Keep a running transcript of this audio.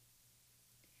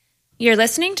You're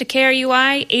listening to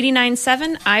KRUI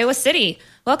 89.7 Iowa City.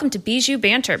 Welcome to Bijou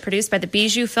Banter, produced by the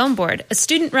Bijou Film Board, a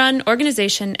student-run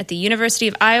organization at the University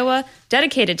of Iowa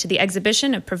dedicated to the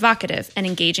exhibition of provocative and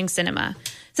engaging cinema.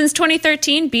 Since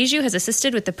 2013, Bijou has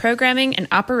assisted with the programming and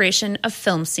operation of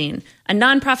Film Scene, a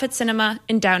nonprofit cinema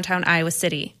in downtown Iowa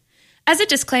City. As a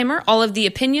disclaimer, all of the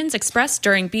opinions expressed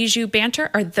during Bijou Banter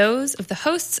are those of the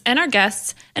hosts and our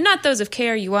guests, and not those of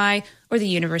KRUI or the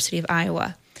University of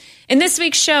Iowa. In this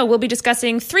week's show, we'll be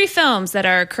discussing 3 films that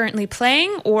are currently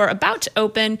playing or about to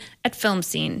open at Film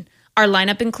Scene. Our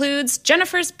lineup includes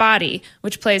Jennifer's Body,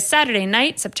 which plays Saturday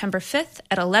night, September 5th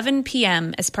at 11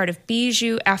 p.m. as part of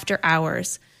Bijou After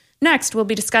Hours. Next, we'll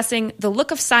be discussing The Look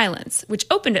of Silence, which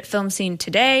opened at Film Scene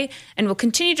today and will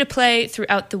continue to play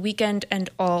throughout the weekend and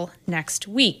all next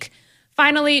week.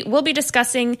 Finally, we'll be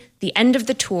discussing The End of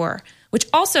the Tour, which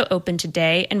also opened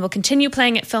today and will continue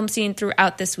playing at Film Scene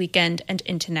throughout this weekend and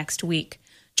into next week.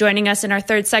 Joining us in our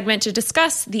third segment to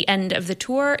discuss The End of the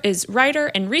Tour is writer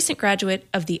and recent graduate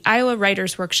of the Iowa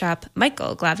Writers Workshop,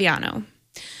 Michael Glaviano.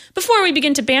 Before we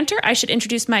begin to banter, I should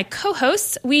introduce my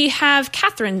co-hosts. We have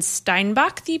Catherine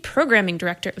Steinbach, the programming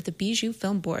director of the Bijou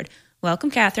Film Board.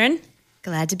 Welcome, Catherine.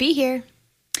 Glad to be here.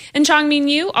 And Chongmin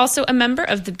Yu, also a member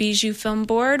of the Bijou Film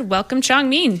Board. Welcome,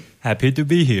 Chongmin. Happy to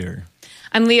be here.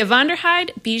 I'm Leah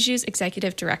Vonderheide, Bijou's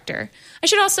executive director. I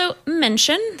should also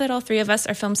mention that all 3 of us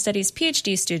are film studies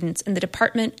PhD students in the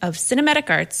Department of Cinematic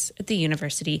Arts at the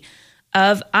University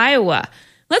of Iowa.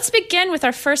 Let's begin with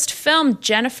our first film,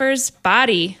 Jennifer's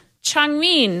Body.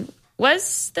 Chongmin,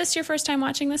 was this your first time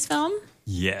watching this film?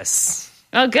 Yes.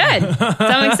 Oh, good. So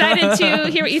I'm excited to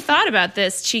hear what you thought about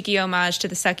this cheeky homage to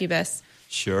the succubus.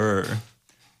 Sure.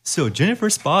 So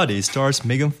Jennifer's Body stars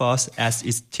Megan Fox as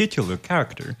its titular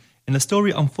character, and the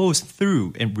story unfolds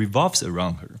through and revolves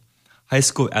around her. High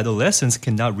school adolescents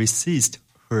cannot resist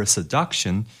her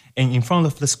seduction, and in front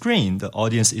of the screen, the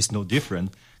audience is no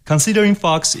different, considering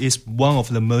Fox is one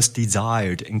of the most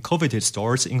desired and coveted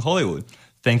stars in Hollywood,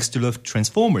 thanks to the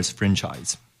Transformers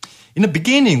franchise. In the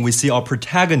beginning, we see our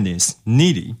protagonist,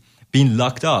 Needy, being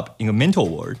locked up in a mental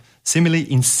ward,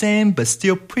 seemingly insane but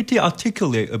still pretty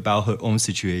articulate about her own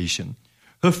situation.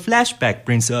 Her flashback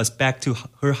brings us back to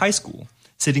her high school,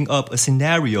 setting up a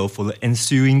scenario for the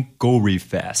ensuing gory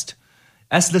fest.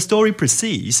 As the story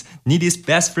proceeds, Needy's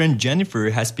best friend Jennifer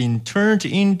has been turned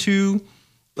into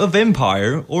a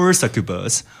vampire or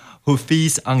succubus who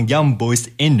feeds on young boys'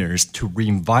 innards to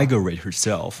reinvigorate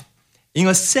herself. In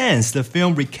a sense, the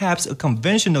film recaps a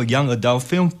conventional young adult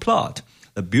film plot: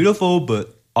 the beautiful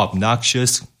but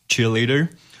obnoxious cheerleader,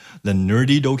 the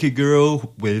nerdy dorky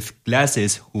girl with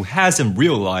glasses who hasn't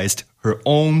realized her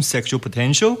own sexual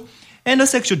potential, and a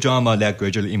sexual drama that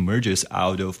gradually emerges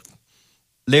out of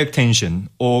layer tension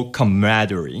or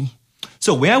camaraderie.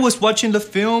 So when I was watching the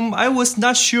film, I was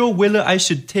not sure whether I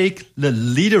should take the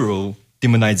literal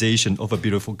demonization of a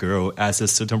beautiful girl as a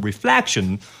certain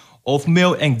reflection of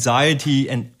male anxiety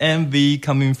and envy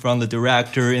coming from the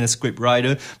director and the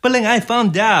scriptwriter. But then I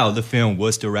found out the film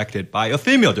was directed by a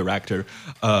female director,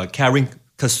 Karen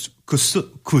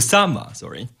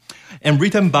Kusama, and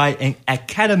written by an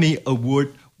Academy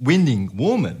Award-winning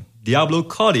woman, Diablo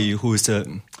Cody, who is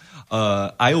an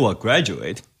Iowa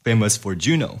graduate, famous for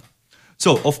Juno.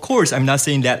 So, of course, I'm not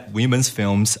saying that women's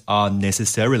films are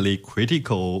necessarily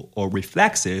critical or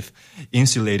reflexive,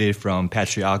 insulated from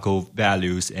patriarchal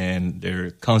values and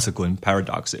their consequent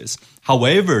paradoxes.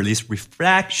 However, this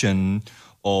reflection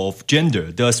of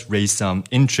gender does raise some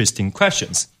interesting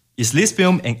questions. Is this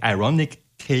film an ironic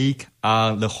take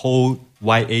on the whole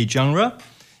YA genre?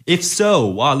 If so,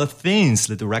 what are the things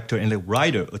the director and the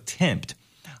writer attempt?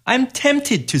 I'm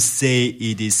tempted to say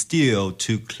it is still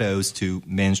too close to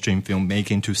mainstream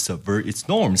filmmaking to subvert its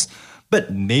norms,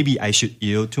 but maybe I should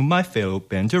yield to my fellow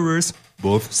banterers,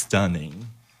 both stunning.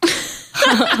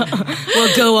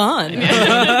 Well, go on.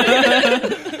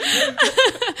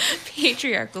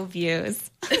 Patriarchal views.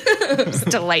 It's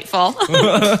delightful.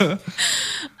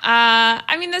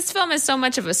 I mean, this film is so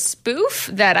much of a spoof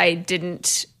that I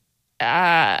didn't...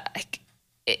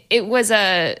 It was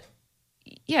a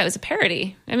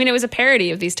parody. I mean, it was a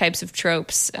parody of these types of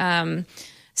tropes.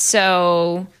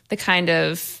 So the kind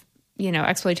of,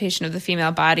 exploitation of the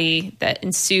female body that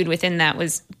ensued within that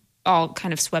was all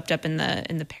kind of swept up in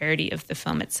the parody of the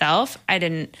film itself. I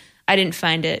didn't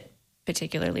find it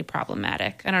particularly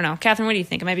problematic. I don't know. Catherine, what do you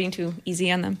think? Am I being too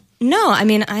easy on them? No, I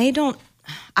mean, I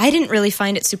didn't really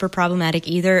find it super problematic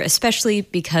either, especially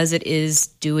because it is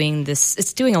doing this.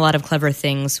 It's doing a lot of clever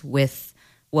things with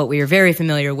what we are very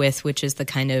familiar with, which is the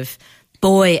kind of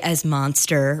boy as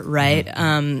monster, right?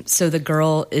 Mm-hmm. So the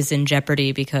girl is in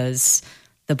jeopardy because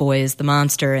the boy is the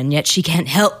monster, and yet she can't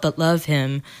help but love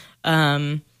him.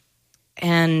 And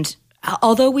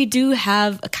although we do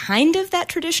have a kind of that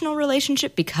traditional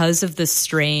relationship because of the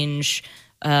strange,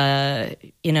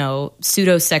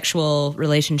 pseudo-sexual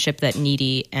relationship that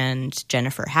Needy and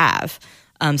Jennifer have.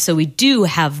 So we do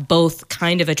have both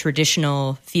kind of a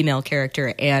traditional female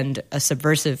character and a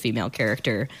subversive female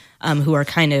character who are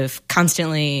kind of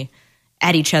constantly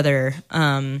at each other,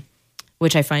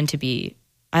 which I find to be,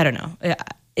 I don't know,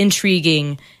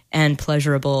 intriguing and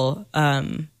pleasurable.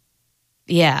 I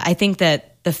think that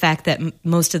the fact that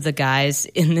most of the guys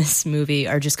in this movie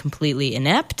are just completely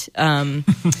inept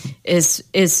is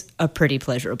a pretty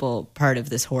pleasurable part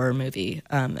of this horror movie,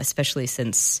 especially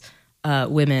since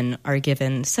women are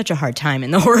given such a hard time in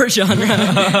the horror genre.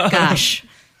 Gosh,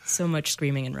 so much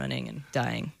screaming and running and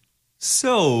dying.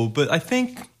 So, but I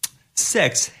think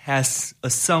sex has a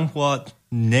somewhat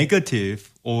negative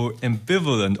or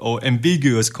ambivalent or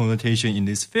ambiguous connotation in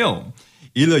this film.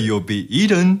 Either you'll be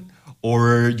eaten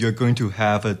or you're going to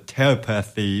have a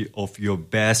telepathy of your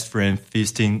best friend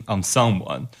feasting on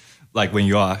someone, like when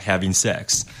you are having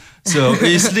sex. So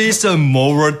is this a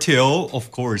moral tale?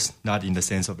 Of course, not in the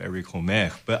sense of Eric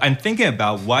Romer, but I'm thinking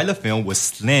about why the film was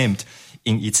slammed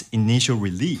in its initial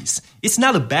release. It's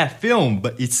not a bad film,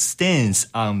 but its stance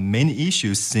on many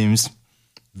issues seems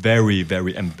very,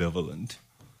 very ambivalent.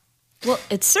 Well,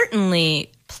 it certainly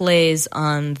plays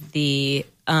on the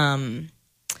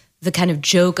kind of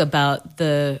joke about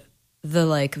the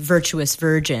like virtuous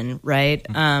virgin, right?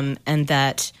 And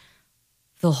that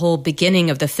the whole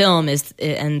beginning of the film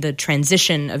and the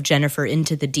transition of Jennifer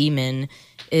into the demon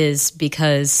is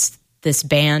because this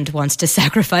band wants to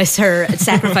sacrifice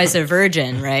a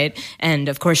virgin, right? And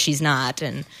of course she's not,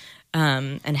 and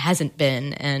hasn't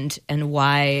been, and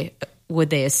why would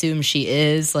they assume she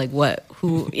is? Like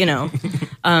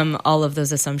all of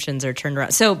those assumptions are turned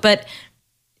around. So, but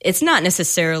it's not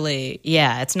necessarily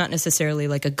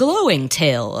like a glowing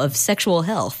tale of sexual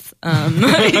health,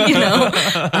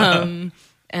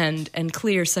 and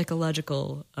clear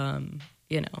psychological,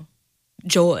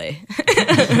 joy.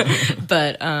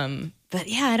 but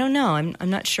yeah, I don't know. I'm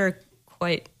not sure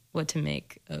quite what to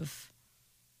make of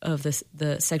this,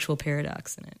 the sexual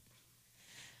paradox in it.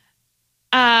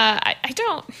 I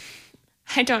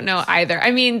don't know either. I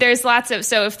mean, there's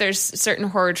if there's certain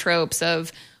horror tropes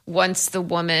of once the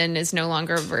woman is no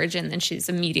longer a virgin, then she's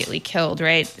immediately killed,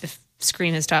 right? If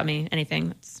Scream has taught me anything,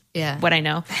 that's what I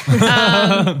know.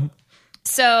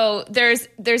 So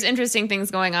there's interesting things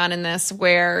going on in this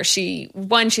where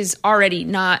she's already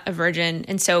not a virgin.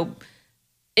 And so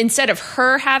instead of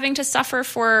her having to suffer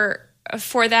for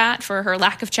her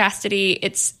lack of chastity,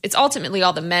 it's ultimately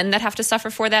all the men that have to suffer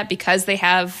for that because they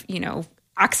have,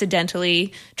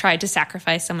 accidentally tried to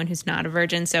sacrifice someone who's not a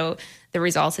virgin. So the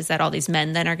result is that all these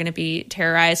men then are going to be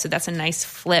terrorized. So that's a nice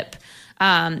flip.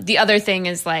 The other thing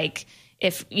is like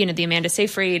if, the Amanda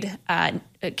Seyfried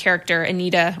character,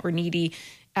 Anita or Needy,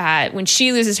 when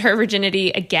she loses her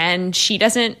virginity, again, she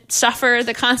doesn't suffer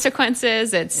the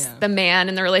consequences. It's the man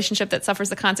in the relationship that suffers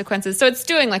the consequences. So it's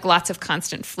doing like lots of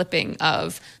constant flipping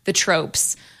of the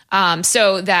tropes.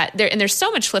 So that there's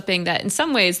so much flipping that in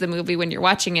some ways the movie, when you're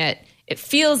watching it, it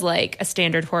feels like a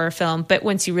standard horror film, but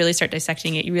once you really start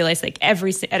dissecting it, you realize like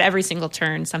at every single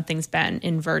turn, something's been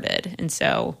inverted. And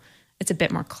so it's a bit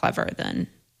more clever than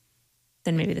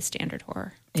maybe the standard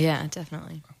horror. Yeah,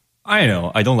 definitely. I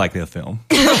know. I don't like the film.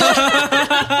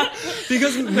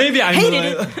 Because maybe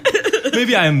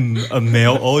I'm a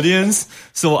male audience,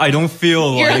 so I don't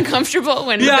feel You're uncomfortable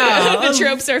when the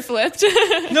tropes are flipped.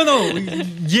 No.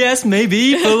 Yes,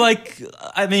 maybe.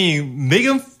 But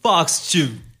Megan Fox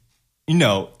should,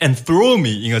 enthrall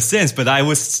me in a sense, but I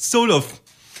was sort of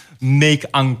made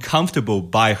uncomfortable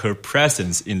by her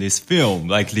presence in this film,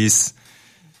 like this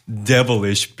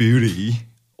devilish beauty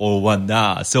or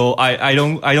whatnot. So I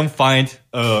don't find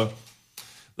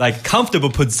comfortable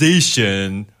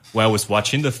position when I was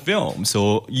watching the film.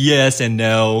 So yes and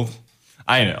no,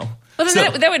 I don't know. Well,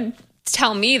 then that would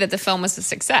tell me that the film was a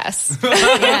success.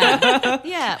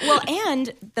 Yeah. Well,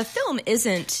 and the film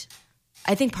isn't.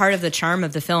 I think part of the charm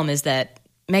of the film is that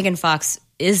Megan Fox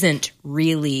isn't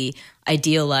really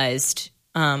idealized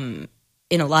in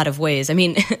a lot of ways. I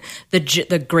mean,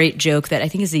 the great joke that I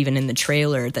think is even in the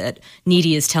trailer that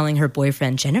Needy is telling her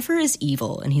boyfriend, Jennifer is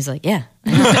evil. And he's like, yeah.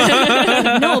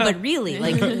 No, but really,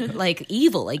 like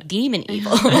evil, like demon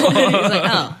evil. He's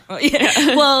like, oh.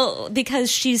 Yeah. Well,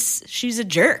 because she's a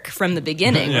jerk from the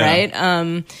beginning, right?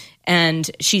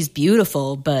 And she's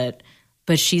beautiful, but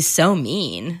she's so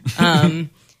mean.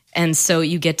 And so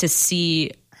you get to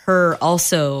see her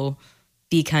also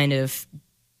be kind of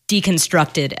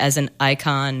deconstructed as an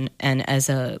icon and as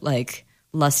a like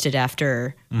lusted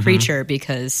after creature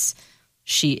because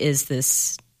she is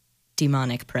this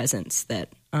demonic presence that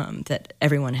that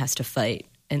everyone has to fight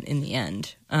in the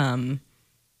end.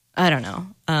 I don't know.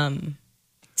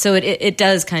 So it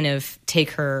does kind of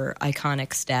take her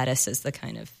iconic status as the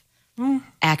kind of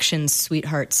action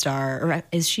sweetheart star. Or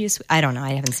is she I don't know.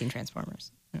 I haven't seen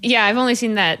Transformers. Yeah, I've only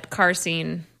seen that car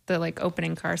scene, the like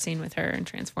opening car scene with her in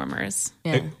Transformers.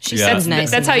 Yeah, she seems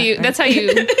nice. That's how you. That's how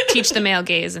you teach the male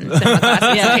gaze in cinema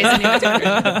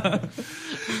classes.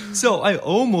 So I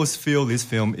almost feel this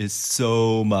film is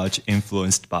so much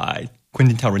influenced by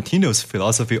Quentin Tarantino's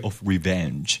philosophy of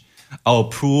revenge. Our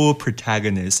poor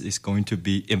protagonist is going to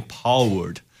be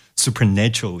empowered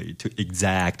supernaturally to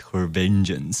exact her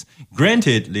vengeance.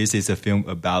 Granted, this is a film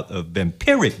about a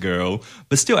vampiric girl,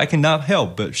 but still I cannot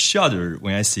help but shudder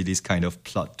when I see this kind of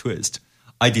plot twist.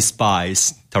 I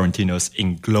despise Tarantino's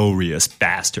Inglourious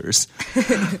Basterds.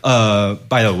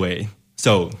 By the way,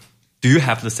 so do you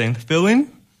have the same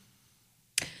feeling?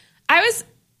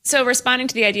 So responding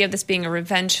to the idea of this being a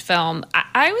revenge film,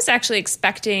 I was actually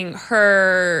expecting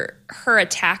her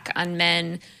attack on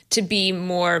men to be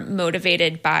more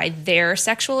motivated by their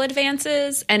sexual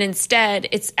advances, and instead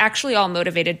it's actually all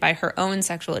motivated by her own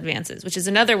sexual advances, which is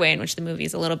another way in which the movie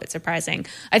is a little bit surprising.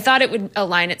 I thought it would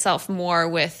align itself more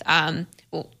with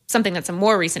something that's a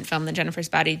more recent film than Jennifer's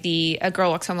Body, A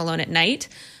Girl Walks Home Alone at Night,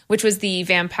 which was the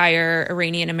vampire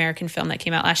Iranian-American film that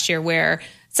came out last year where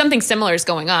something similar is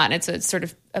going on. It's a sort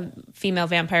of a female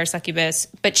vampire succubus,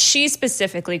 but she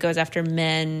specifically goes after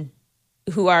men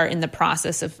who are in the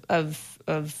process of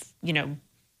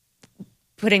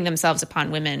putting themselves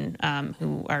upon women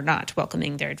who are not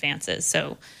welcoming their advances.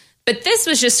 So, but this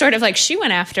was just sort of like she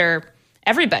went after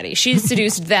everybody. She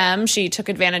seduced them. She took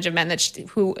advantage of men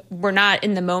who were not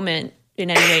in the moment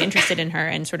in any way interested in her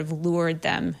and sort of lured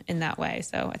them in that way.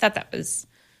 So I thought that was,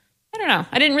 I don't know.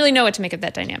 I didn't really know what to make of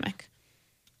that dynamic.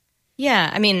 Yeah,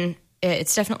 I mean,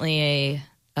 it's definitely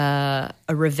a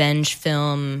revenge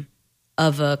film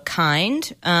of a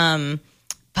kind.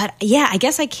 But yeah, I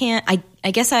guess I can't.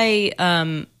 I guess I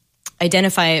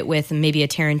identify it with maybe a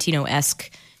Tarantino-esque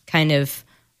kind of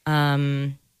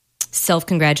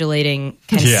self-congratulating,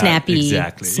 kind of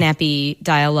snappy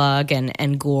dialogue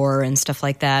and gore and stuff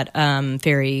like that.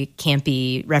 Very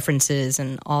campy references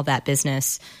and all that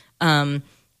business.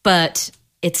 But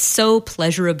it's so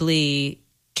pleasurably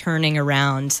turning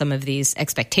around some of these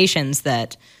expectations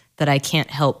that I can't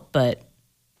help but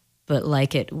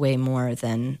like it way more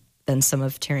than some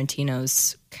of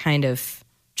Tarantino's kind of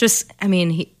just. I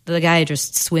mean, the guy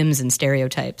just swims in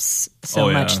stereotypes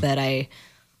so much that I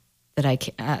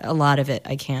a lot of it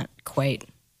I can't quite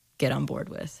get on board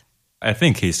with. I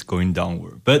think he's going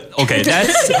downward, but okay,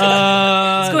 that's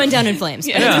it's going down in flames.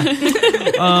 Yeah.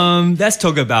 Let's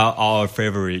talk about our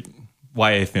favorite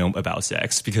YA film about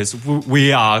sex, because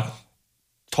we are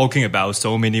talking about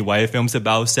so many YA films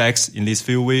about sex in these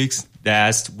few weeks.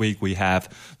 Last week we have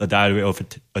The Diary of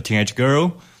a Teenage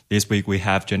Girl. This week we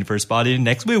have Jennifer's Body.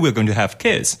 Next week we're going to have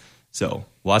Kiss. So,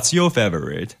 what's your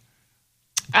favorite?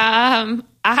 That's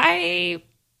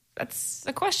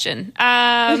a question.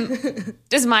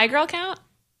 Does My Girl count?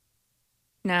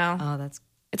 No. Oh,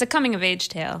 it's a coming of age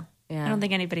tale. Yeah. I don't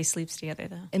think anybody sleeps together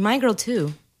though. And My Girl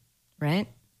too, right?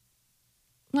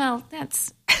 Well,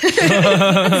 that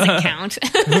doesn't count.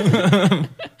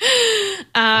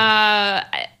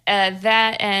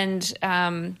 That and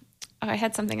I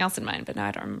had something else in mind, but now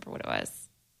I don't remember what it was.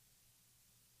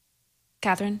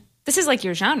 Catherine, this is like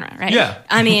your genre, right? Yeah.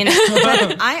 I mean,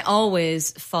 but I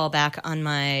always fall back on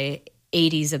my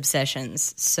 80s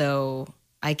obsessions, so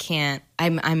I can't.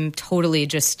 I'm totally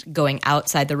just going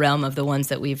outside the realm of the ones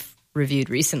that we've reviewed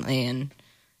recently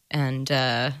and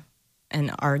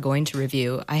are going to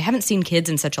review. I haven't seen Kids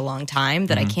in such a long time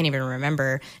that I can't even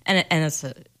remember, and it's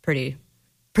a pretty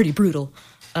brutal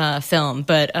film.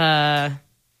 But I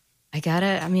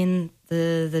mean,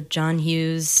 the John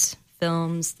Hughes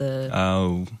films,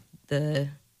 well,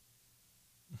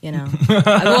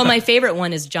 my favorite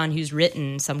one is John Hughes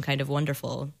written Some Kind of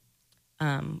Wonderful,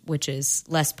 which is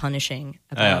less punishing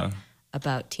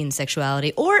about teen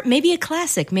sexuality, or maybe a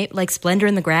classic, like Splendor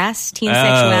in the Grass, teen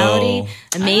sexuality,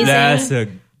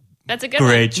 amazing. That's a good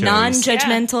great one.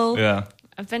 Non-judgmental. Yeah.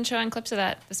 I've been showing clips of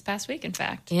that this past week, in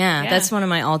fact. Yeah, that's one of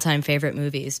my all-time favorite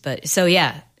movies. But so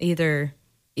yeah, either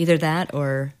that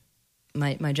or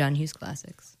my John Hughes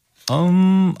classics.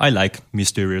 I like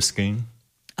Mysterious Skin.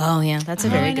 Oh yeah, that's a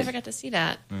very I good. never got to see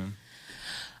that.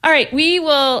 All right, we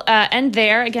will end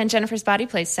there. Again, Jennifer's Body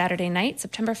plays Saturday night,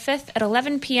 September 5th at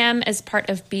 11 p.m. as part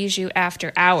of Bijou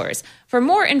After Hours. For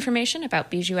more information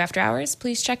about Bijou After Hours,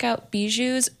 please check out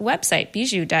Bijou's website,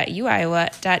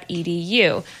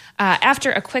 bijou.uiowa.edu.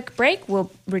 After a quick break,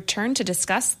 we'll return to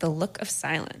discuss The Look of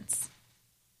Silence.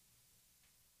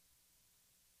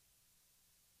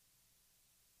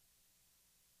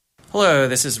 Hello,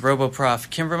 this is RoboProf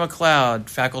Kimber McLeod,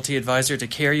 faculty advisor to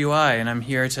CareUI, and I'm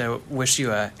here to wish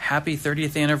you a happy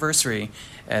 30th anniversary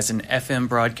as an FM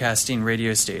broadcasting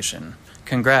radio station.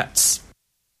 Congrats.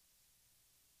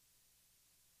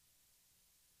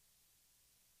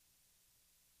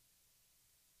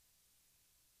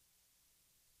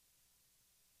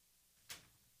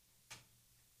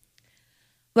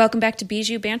 Welcome back to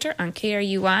Bijou Banter on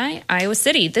KRUI, Iowa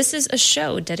City. This is a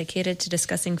show dedicated to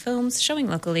discussing films showing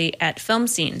locally at Film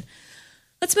Scene.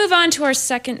 Let's move on to our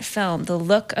second film, The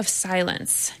Look of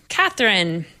Silence.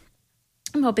 Catherine,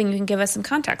 I'm hoping you can give us some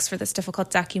context for this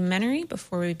difficult documentary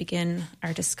before we begin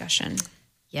our discussion.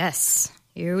 Yes,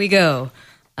 here we go.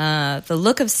 The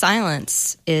Look of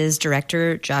Silence is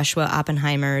director Joshua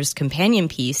Oppenheimer's companion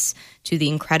piece to the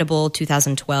incredible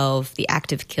 2012 The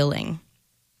Act of Killing.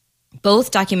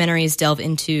 Both documentaries delve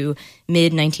into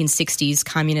mid-1960s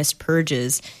communist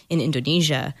purges in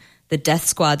Indonesia, the death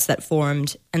squads that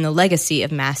formed, and the legacy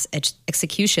of mass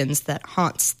executions that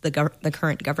haunts the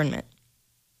current government.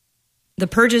 The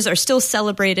purges are still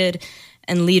celebrated,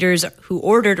 and leaders who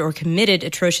ordered or committed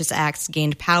atrocious acts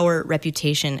gained power,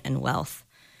 reputation, and wealth.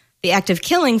 The Act of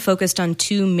Killing focused on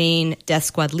two main death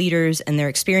squad leaders and their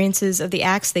experiences of the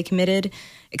acts they committed,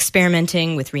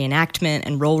 experimenting with reenactment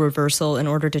and role reversal in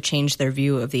order to change their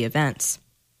view of the events.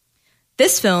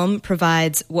 This film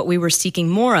provides what we were seeking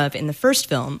more of in the first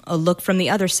film, a look from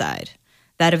the other side,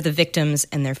 that of the victims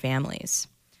and their families.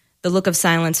 The Look of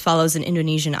Silence follows an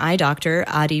Indonesian eye doctor,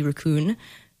 Adi Rukun,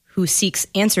 who seeks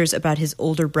answers about his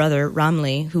older brother,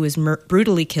 Ramli, who was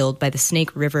brutally killed by the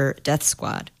Snake River Death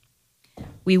Squad.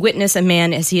 We witness a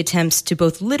man as he attempts to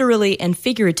both literally and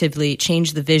figuratively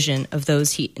change the vision of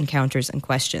those he encounters and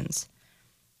questions.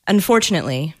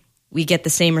 Unfortunately, we get the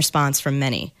same response from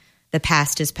many. The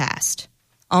past is past.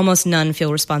 Almost none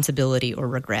feel responsibility or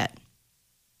regret.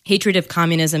 Hatred of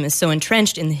communism is so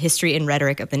entrenched in the history and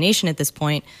rhetoric of the nation at this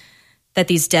point that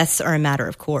these deaths are a matter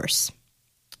of course.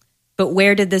 But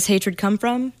where did this hatred come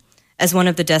from? As one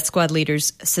of the death squad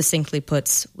leaders succinctly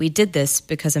puts, we did this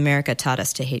because America taught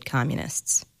us to hate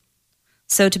communists.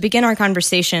 So to begin our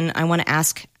conversation, I want to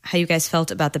ask how you guys felt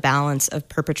about the balance of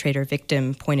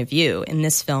perpetrator-victim point of view in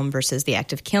this film versus The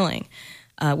Act of Killing.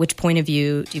 Which point of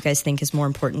view do you guys think is more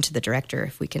important to the director,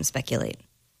 if we can speculate?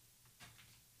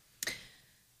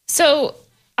 So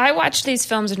I watched these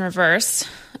films in reverse.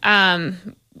 I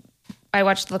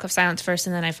watched The Look of Silence first,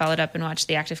 and then I followed up and watched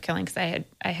The Act of Killing because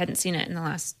I hadn't seen it in the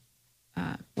last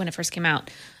when it first came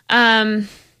out.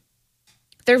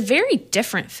 They're very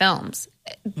different films,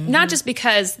 not just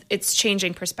because it's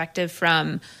changing perspective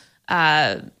from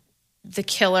the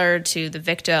killer to the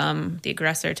victim, the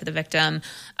aggressor to the victim,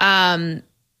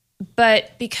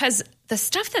 but because the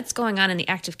stuff that's going on in The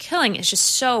Act of Killing is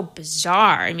just so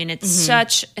bizarre. I mean, it's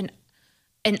such an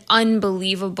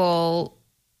unbelievable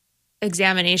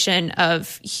examination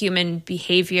of human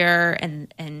behavior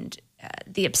and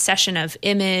the obsession of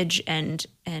image and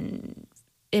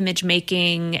image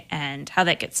making and how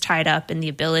that gets tied up in the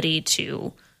ability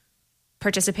to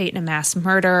participate in a mass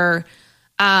murder.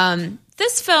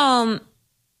 This film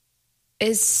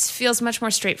feels much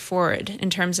more straightforward in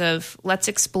terms of let's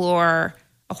explore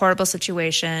a horrible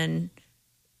situation,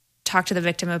 talk to the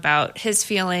victim about his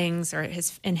feelings or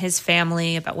his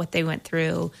family about what they went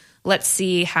through. Let's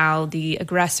see how the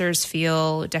aggressors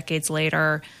feel decades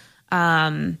later.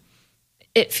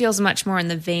 It feels much more in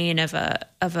the vein of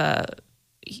a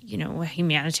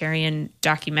humanitarian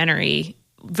documentary,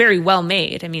 very well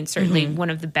made. I mean, certainly one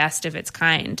of the best of its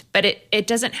kind. But it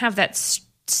doesn't have that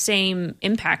same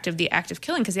impact of The Act of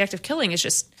Killing, because The Act of Killing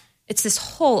is it's this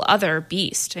whole other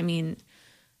beast. I mean,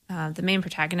 the main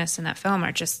protagonists in that film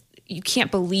are just, you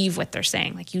can't believe what they're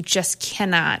saying. Like, you just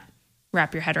cannot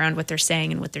wrap your head around what they're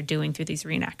saying and what they're doing through these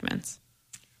reenactments.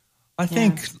 I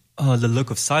think The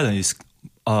Look of Silence is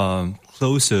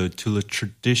closer to the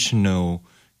traditional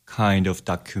kind of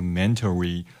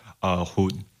documentary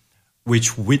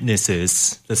which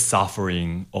witnesses the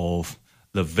suffering of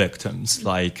the victims,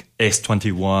 like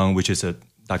X-21, which is a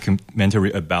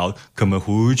documentary about Khmer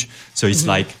Rouge. So it's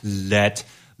like let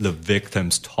the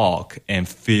victims talk and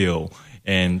feel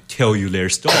and tell you their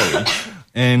story.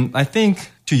 And I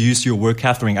think, to use your word,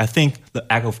 Catherine, I think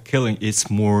The Act of Killing is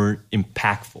more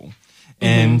impactful.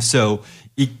 And so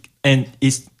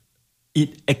it's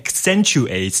it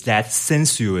accentuates that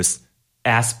sensuous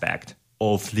aspect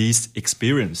of these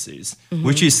experiences,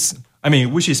 which is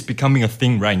becoming a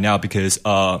thing right now because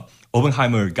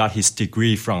Oppenheimer got his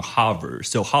degree from Harvard.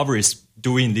 So Harvard is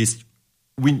doing these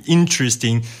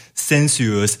interesting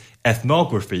sensuous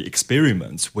ethnography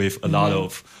experiments with a lot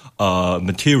of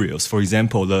materials. For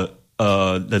example,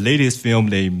 the latest film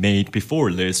they made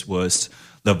before this was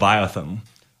Leviathan,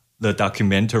 the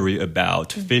documentary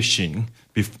about fishing,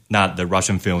 not the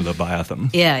Russian film Leviathan.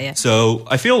 Yeah. So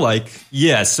I feel like,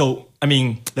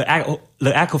 the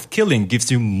act of killing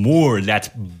gives you more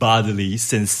that bodily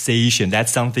sensation.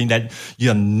 That's something that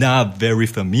you're not very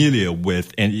familiar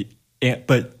with.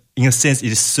 But in a sense,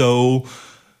 it is so...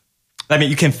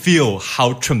 you can feel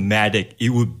how traumatic it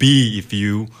would be if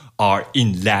you are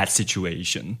in that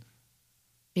situation.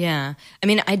 Yeah.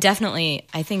 I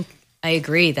think I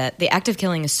agree that the act of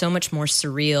killing is so much more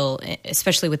surreal,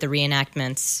 especially with the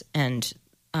reenactments and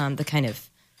the kind of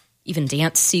even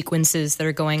dance sequences that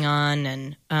are going on.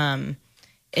 And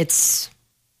it's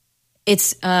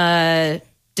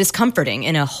discomforting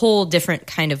in a whole different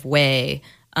kind of way.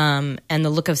 And The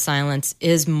Look of Silence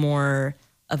is more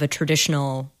of a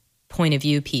traditional point of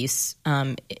view piece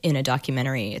in a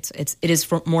documentary. It is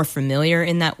more familiar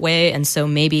in that way. And so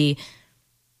maybe,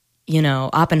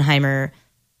 Oppenheimer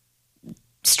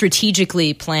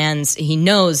strategically plans, he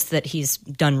knows that he's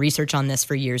done research on this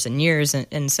for years and years,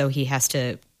 and so he has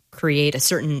to create a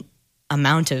certain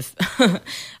amount of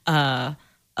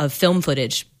film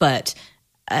footage, but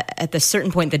at the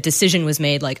certain point the decision was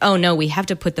made like, oh no, we have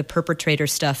to put the perpetrator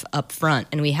stuff up front,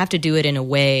 and we have to do it in a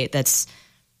way that's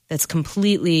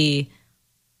completely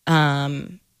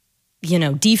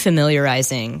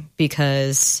defamiliarizing,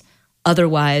 because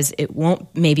otherwise it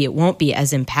won't be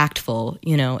as impactful,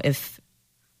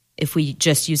 if we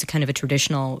just use a kind of a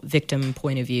traditional victim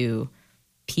point of view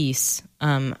piece.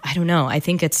 I don't know. I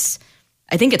think it's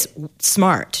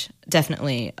smart,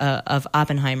 definitely, of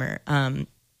Oppenheimer.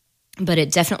 But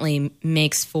it definitely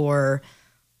makes for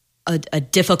a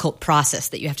difficult process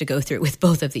that you have to go through with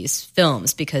both of these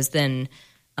films, because then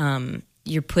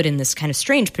you're put in this kind of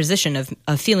strange position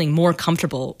of feeling more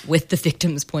comfortable with the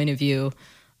victim's point of view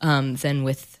than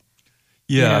with...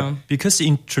 Yeah, because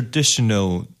in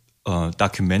traditional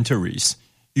documentaries,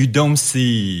 you don't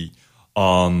see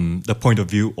the point of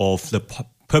view of the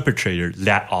perpetrator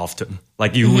that often.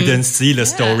 Like you wouldn't see the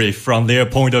story from their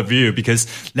point of view, because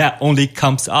that only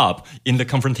comes up in the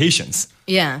confrontations.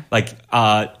 Yeah. Like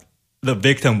the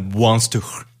victim wants to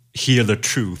hear the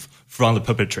truth from the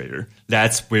perpetrator.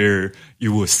 That's where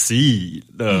you will see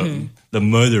the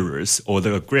murderers or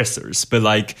the aggressors.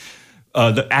 But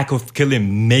the act of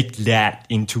killing make that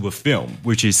into a film,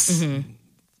 which is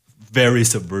very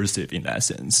subversive in that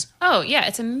sense. Oh, yeah,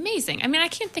 it's amazing. I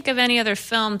can't think of any other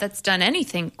film that's done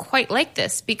anything quite like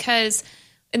this, because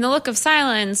in The Look of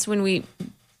Silence, when we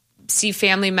see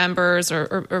family members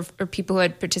or people who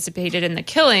had participated in the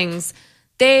killings,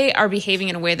 they are behaving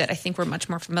in a way that I think we're much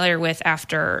more familiar with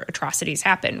after atrocities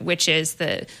happen, which is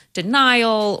the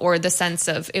denial or the sense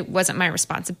of it wasn't my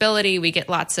responsibility. We get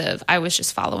lots of I was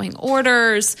just following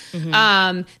orders,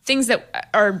 things that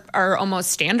are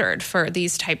almost standard for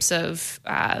these types of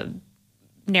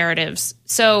narratives.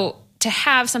 So to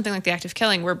have something like the act of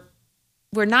killing,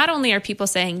 where not only are people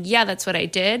saying, yeah, that's what I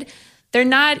did, they're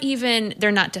not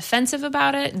defensive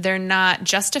about it. They're not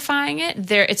justifying it.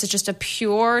 It's just a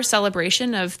pure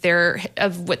celebration of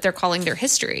what they're calling their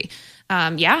history.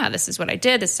 This is what I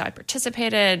did. This is how I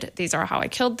participated. These are how I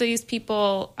killed these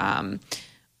people.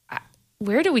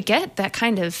 Where do we get that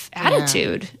kind of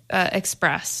attitude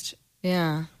expressed?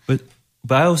 Yeah. But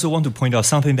I also want to point out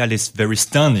something that is very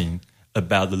stunning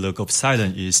about The Look of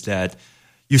Silence is that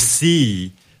you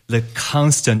see the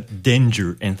constant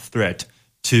danger and threat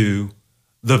to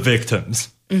the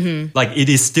victims. Like it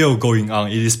is still going on.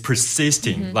 It is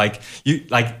persisting. Like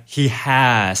he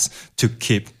has to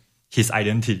keep his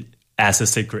identity as a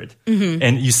secret.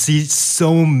 And you see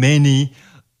so many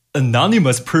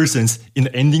anonymous persons in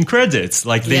the ending credits.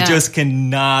 Like they just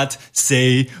cannot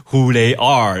say who they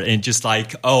are, and just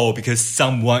because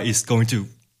someone is going to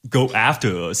go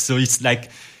after us. So it's like,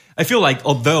 I feel like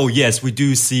although yes, we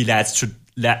do see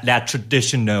that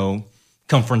traditional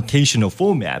confrontational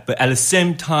format, but at the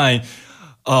same time,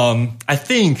 I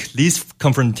think these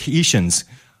confrontations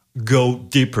go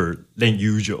deeper than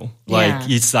usual.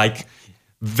 It's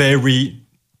very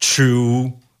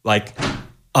true,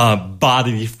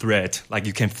 bodily threat,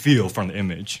 you can feel from the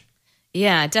image.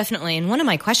 Yeah, definitely. And one of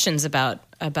my questions about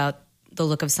The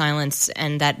Look of Silence,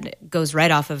 and that goes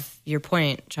right off of your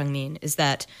point, Changmin, is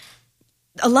that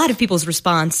a lot of people's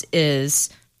response is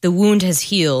the wound has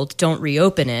healed, don't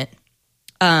reopen it.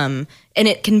 And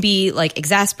it can be like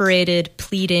exasperated,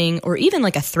 pleading, or even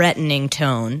like a threatening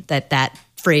tone that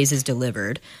phrase is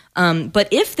delivered. But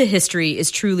if the history is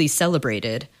truly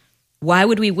celebrated, why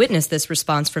would we witness this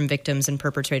response from victims and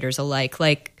perpetrators alike?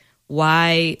 Like,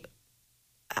 why?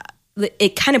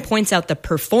 It kind of points out the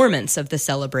performance of the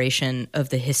celebration of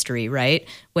the history, right?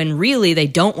 When really they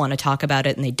don't want to talk about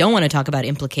it, and they don't want to talk about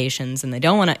implications, and they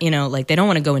don't want to, they don't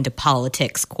want to go into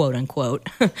politics, quote unquote,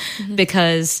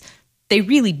 because they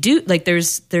really do. Like,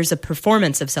 there's a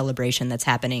performance of celebration that's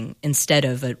happening instead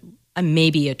of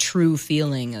maybe a true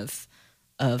feeling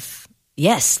of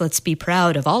yes, let's be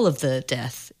proud of all of the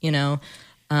death. Well,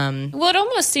 it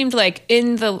almost seemed like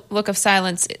in the Look of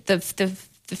Silence, the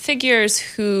figures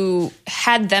who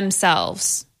had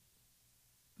themselves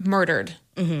murdered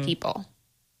people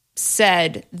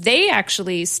said they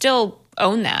actually still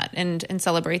own that and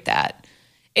celebrate that.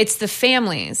 It's the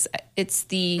families, it's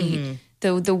the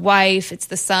wife, it's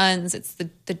the sons, it's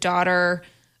the daughter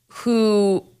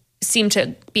who seem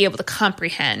to be able to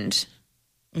comprehend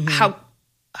how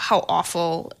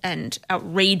awful and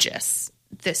outrageous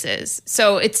this is.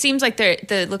 So it seems like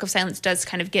the Look of Silence does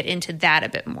kind of get into that a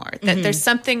bit more. That there's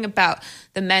something about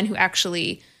the men who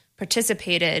actually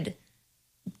participated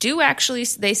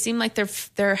they seem like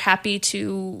they're happy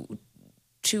to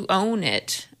own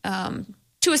it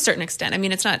to a certain extent. I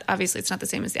mean, it's not the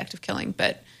same as the act of killing,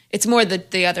 but it's more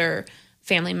the other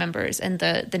family members and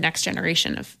the next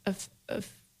generation of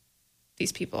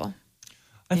these people.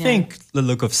 I think the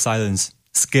Look of Silence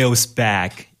scales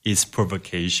back its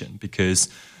provocation because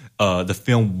the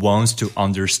film wants to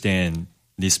understand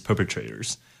these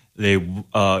perpetrators. The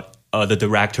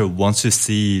director wants to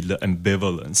see the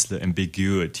ambivalence, the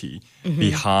ambiguity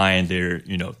behind their,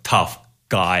 tough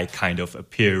guy kind of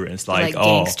appearance, like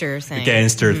gangster thing.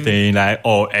 Gangster thing, like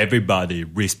everybody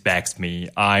respects me.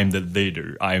 I'm the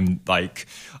leader. I'm like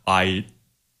I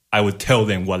would tell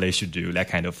them what they should do. That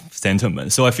kind of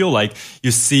sentiment. So I feel like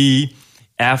you see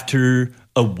after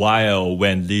a while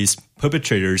when these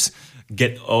perpetrators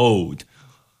get old,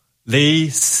 they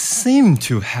seem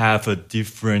to have a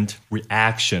different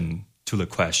reaction to the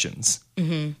questions.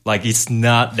 Like it's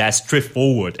not that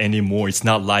straightforward anymore. It's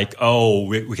not like,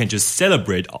 we can just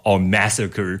celebrate our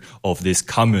massacre of this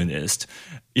communist.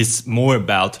 It's more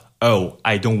about,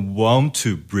 I don't want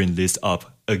to bring this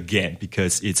up again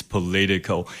because it's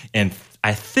political. And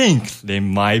I think there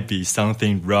might be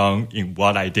something wrong in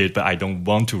what I did, but I don't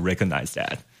want to recognize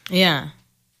that. Yeah.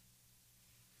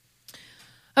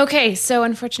 Okay, so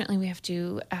unfortunately we have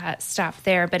to stop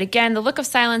there. But again, The Look of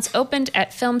Silence opened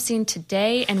at Film Scene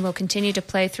today and will continue to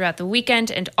play throughout the weekend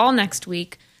and all next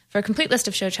week. For a complete list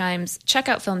of showtimes, check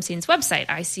out Film Scene's website,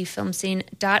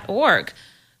 icfilmscene.org.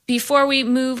 Before we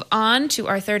move on to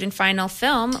our third and final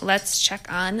film, let's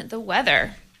check on the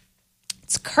weather.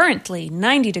 It's currently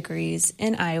 90 degrees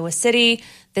in Iowa City.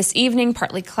 This evening,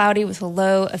 partly cloudy with a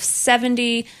low of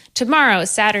 70. Tomorrow,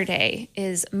 Saturday,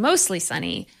 is mostly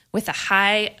sunny with a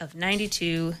high of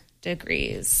 92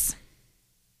 degrees.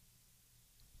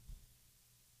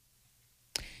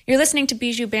 You're listening to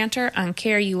Bijou Banter on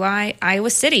KRUI, Iowa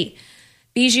City.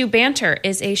 Bijou Banter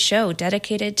is a show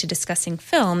dedicated to discussing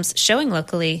films showing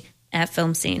locally at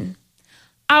Film Scene.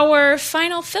 Our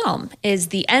final film is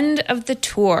The End of the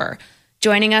Tour.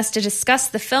 Joining us to discuss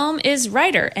the film is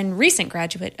writer and recent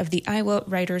graduate of the Iowa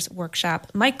Writers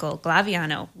Workshop, Michael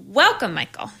Glaviano. Welcome,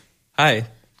 Michael. Hi.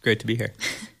 Great to be here.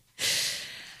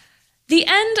 The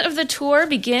End of the Tour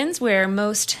begins where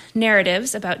most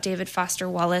narratives about David Foster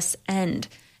Wallace end,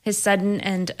 his sudden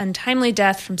and untimely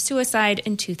death from suicide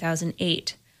in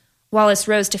 2008. Wallace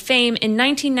rose to fame in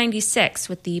 1996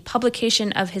 with the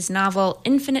publication of his novel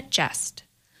Infinite Jest.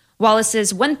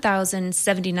 Wallace's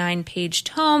 1,079-page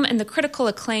tome and the critical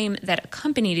acclaim that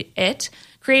accompanied it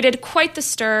created quite the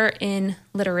stir in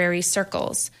literary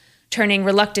circles, turning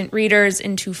reluctant readers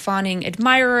into fawning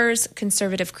admirers,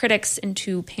 conservative critics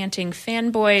into panting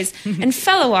fanboys, and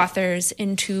fellow authors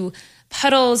into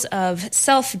puddles of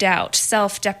self-doubt,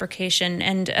 self-deprecation,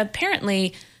 and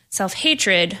apparently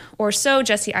self-hatred, or so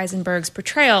Jesse Eisenberg's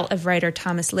portrayal of writer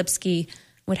Thomas Lipsky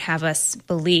would have us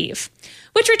believe.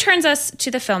 Which returns us to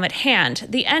the film at hand.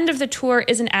 The End of the Tour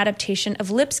is an adaptation of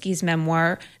Lipsky's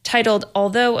memoir titled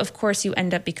Although, of Course, You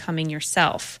End Up Becoming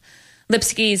Yourself.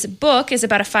 Lipsky's book is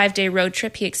about a 5-day road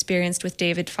trip he experienced with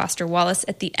David Foster Wallace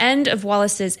at the end of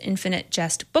Wallace's Infinite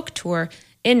Jest book tour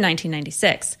in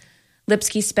 1996.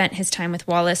 Lipsky spent his time with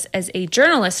Wallace as a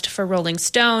journalist for Rolling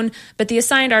Stone, but the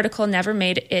assigned article never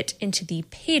made it into the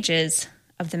pages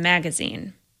of the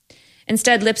magazine.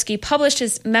 Instead, Lipsky published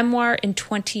his memoir in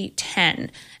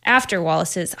 2010, after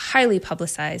Wallace's highly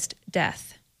publicized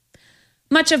death.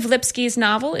 Much of Lipsky's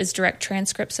novel is direct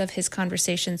transcripts of his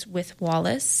conversations with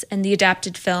Wallace, and the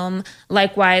adapted film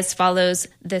likewise follows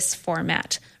this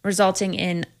format, resulting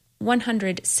in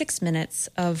 106 minutes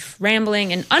of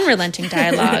rambling and unrelenting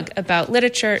dialogue about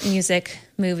literature, music,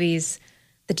 movies,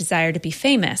 the desire to be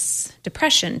famous,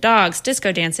 depression, dogs,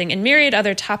 disco dancing, and myriad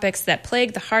other topics that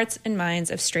plague the hearts and minds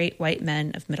of straight white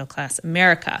men of middle-class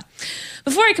America.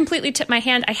 Before I completely tip my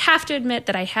hand, I have to admit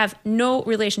that I have no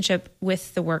relationship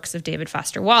with the works of David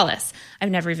Foster Wallace.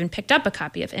 I've never even picked up a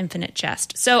copy of Infinite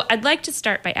Jest. So I'd like to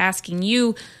start by asking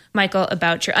you, Michael,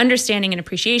 about your understanding and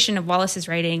appreciation of Wallace's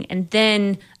writing, and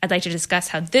then I'd like to discuss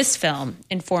how this film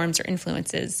informs or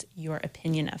influences your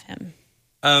opinion of him.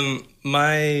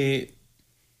 My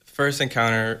first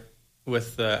encounter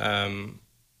with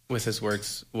his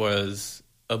works was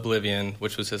Oblivion,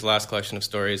 which was his last collection of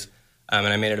stories, and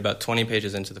I made it about 20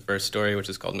 pages into the first story, which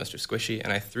is called Mr. Squishy,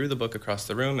 and I threw the book across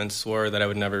the room and swore that I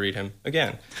would never read him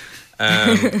again.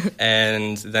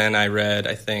 And then I read,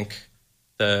 I think,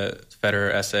 the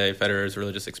Federer essay, Federer's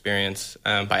Religious Experience,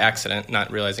 by accident,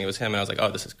 not realizing it was him, and I was like, oh,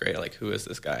 this is great, like, who is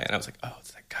this guy? And I was like, oh,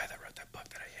 it's that guy that wrote that book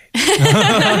that I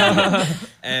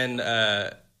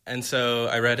hate. And so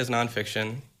I read his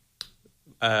nonfiction.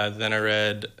 Then I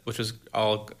read, which was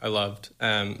all I loved.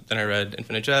 Then I read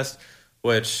Infinite Jest,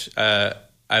 which I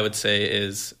would say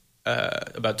is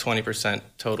about 20%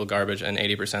 total garbage and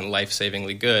 80%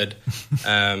 life-savingly good.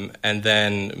 And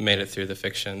then made it through the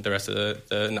fiction, the rest of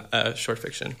the short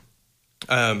fiction.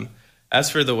 As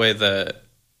for the way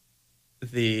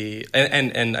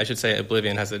and I should say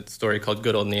Oblivion has a story called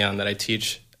Good Old Neon that I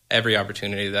teach every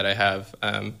opportunity that I have.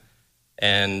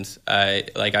 And I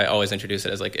always introduce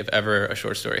it as like, if ever a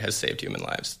short story has saved human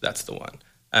lives, that's the one,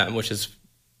 which is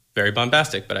very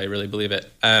bombastic, but I really believe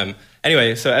it.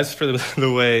 Anyway, so as for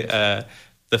the way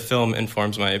the film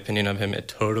informs my opinion of him, it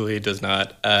totally does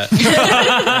not. I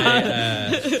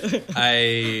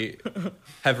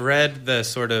have read the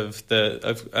sort of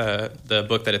the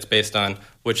book that it's based on,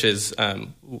 which is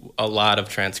a lot of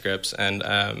transcripts, and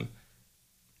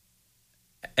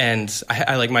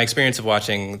I like my experience of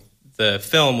watching the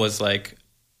film was like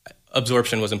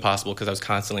absorption was impossible because I was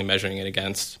constantly measuring it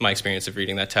against my experience of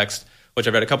reading that text, which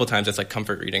I've read a couple times. It's like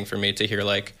comfort reading for me to hear,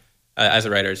 like, as a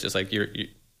writer, it's just like you're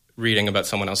reading about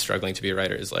someone else struggling to be a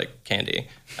writer is like candy.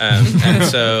 And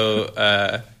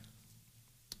so,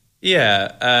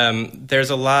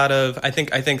 there's a lot of, I think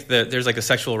that there's like a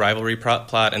sexual rivalry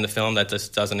plot in the film that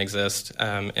just doesn't exist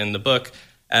in the book.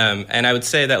 And I would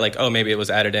say that, like, oh, maybe it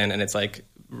was added in and it's like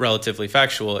relatively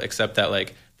factual, except that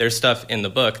like there's stuff in the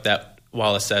book that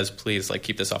Wallace says, please, like,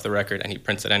 keep this off the record, and he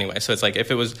prints it anyway. So it's like if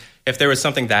there was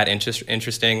something that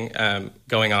interesting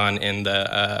going on on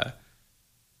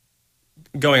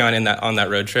that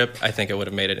road trip, I think it would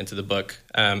have made it into the book.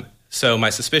 So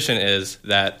my suspicion is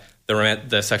that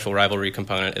the sexual rivalry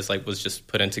component was just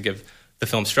put in to give the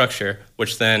film structure,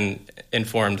 which then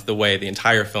informed the way the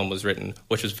entire film was written,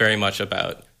 which was very much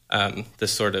about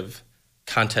this sort of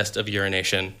contest of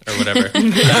urination or whatever.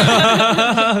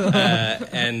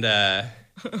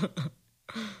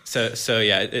 So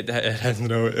it has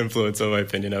no influence on my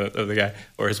opinion of the guy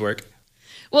or his work.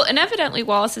 Well, and evidently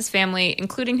Wallace's family,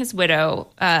 including his widow,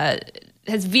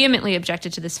 has vehemently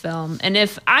objected to this film. And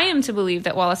if I am to believe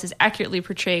that Wallace is accurately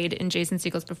portrayed in Jason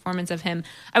Segel's performance of him,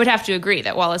 I would have to agree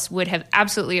that Wallace would have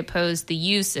absolutely opposed the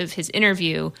use of his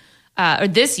interview, or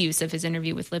this use of his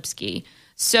interview with Lipsky.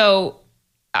 So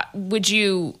would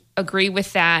you agree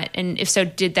with that? And if so,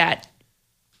 did that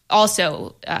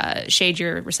also shade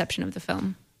your reception of the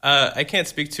film? I can't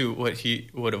speak to what he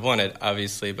would have wanted,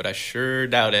 obviously, but I sure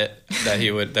doubt it that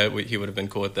he would have been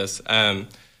cool with this. I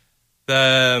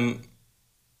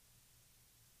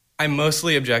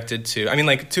mostly objected to. I mean,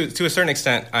 like to a certain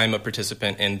extent, I'm a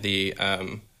participant in the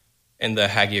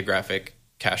hagiographic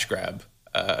cash grab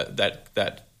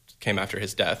that came after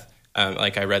his death.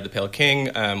 Like I read The Pale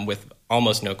King with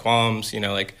almost no qualms, you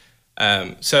know, like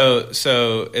so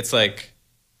it's like,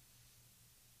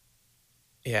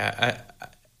 yeah.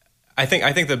 I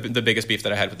think the biggest beef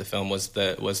that I had with the film was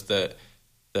the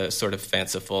sort of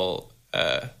fanciful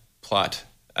plot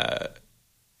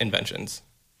inventions.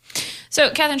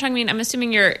 So, Catherine Chongmin, I'm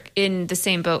assuming you're in the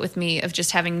same boat with me of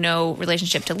just having no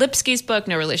relationship to Lipsky's book,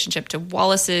 no relationship to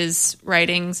Wallace's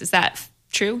writings. Is that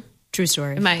true? True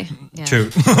story. Am I? Yeah. True.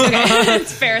 Okay,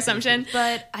 it's a fair assumption.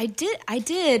 But I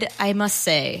must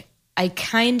say, I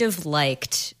kind of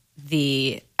liked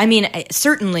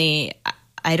certainly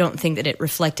I don't think that it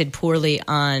reflected poorly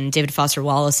on David Foster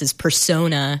Wallace's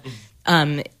persona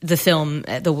the film,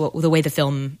 the way the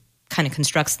film kind of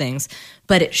constructs things,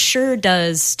 but it sure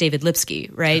does David Lipsky,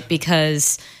 right?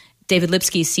 Because David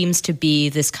Lipsky seems to be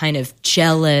this kind of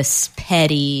jealous,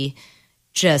 petty,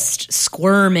 just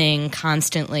squirming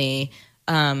constantly,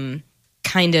 kind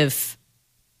of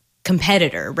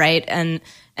competitor, right? And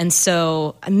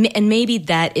so, and maybe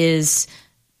that is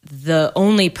the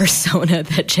only persona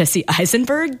that Jesse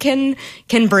Eisenberg can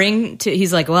bring to.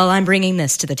 He's like, well, I'm bringing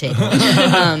this to the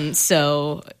table.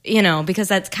 So, because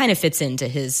that kind of fits into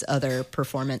his other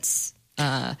performance.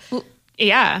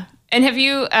 Yeah. And have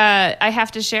you, I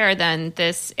have to share then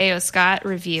this A.O. Scott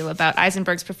review about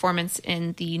Eisenberg's performance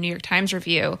in the New York Times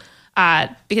Review,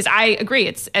 because I agree,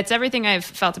 it's everything I've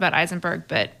felt about Eisenberg,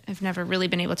 but I've never really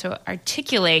been able to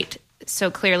articulate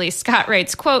so clearly. Scott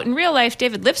writes, quote, "In real life,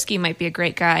 David Lipsky might be a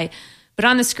great guy, but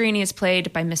on the screen he is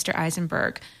played by Mr.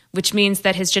 Eisenberg, which means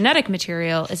that his genetic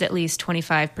material is at least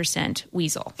 25%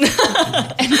 weasel."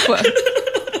 End quote.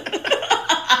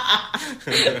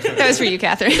 That was for you,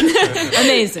 Catherine.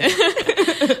 Amazing.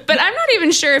 But I'm not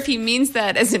even sure if he means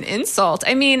that as an insult.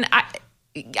 I mean,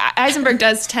 Eisenberg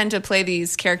does tend to play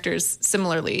these characters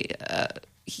similarly.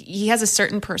 He has a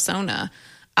certain persona.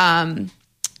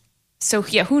 So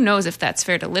yeah, who knows if that's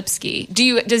fair to Lipsky?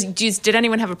 Did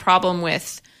anyone have a problem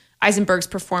with Eisenberg's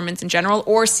performance in general,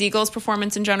 or Siegel's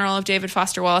performance in general of David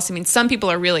Foster Wallace? I mean, some people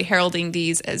are really heralding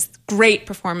these as great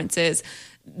performances,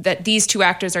 that these two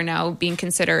actors are now being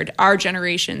considered our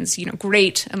generation's,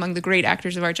 great, among the great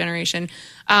actors of our generation.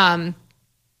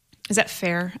 Is that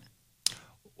fair?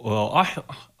 Well,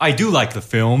 I do like the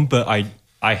film, but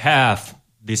I have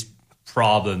this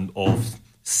problem of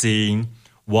seeing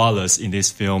Wallace in this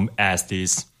film as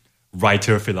this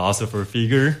writer philosopher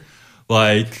figure.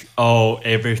 Like,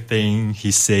 everything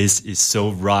he says is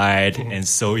so right and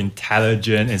so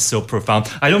intelligent and so profound.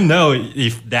 I don't know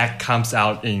if that comes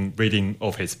out in reading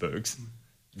of his books.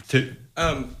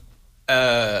 Again,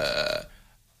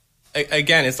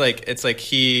 it's like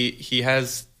he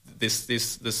has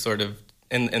this sort of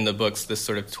in the books, this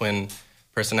sort of twin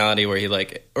personality where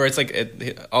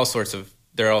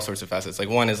there are all sorts of facets. Like,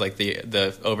 one is like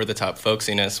the over the top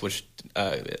folksiness, which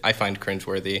I find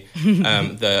cringeworthy.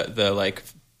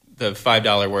 The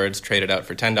 $5 words traded out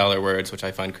for $10 words, which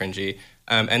I find cringy.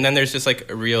 And then there's just like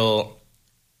a real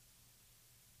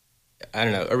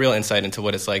insight into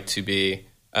what it's like to be,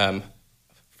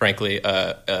 frankly,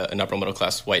 an upper middle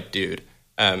class white dude.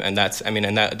 And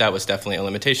that was definitely a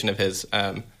limitation of his.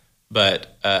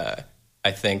 But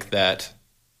I think that,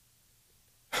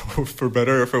 for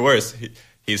better or for worse,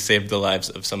 he's saved the lives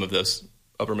of some of those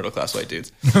upper middle class white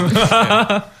dudes.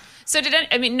 So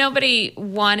nobody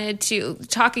wanted to,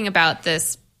 talking about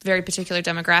this very particular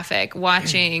demographic,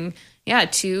 watching,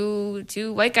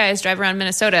 two white guys drive around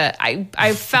Minnesota.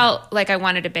 I felt like I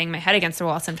wanted to bang my head against the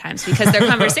wall sometimes, because their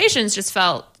conversations just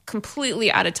felt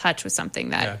completely out of touch with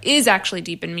something that is actually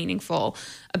deep and meaningful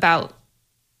about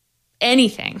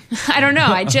anything. I don't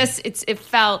know. It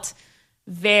felt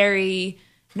very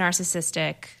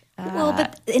narcissistic. Well,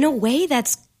 but in a way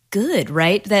that's good,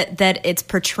 right? That it's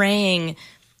portraying,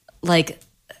 like,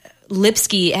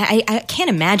 Lipsky. I can't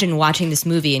imagine watching this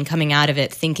movie and coming out of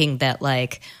it thinking that,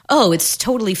 like, it's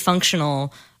totally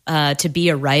functional to be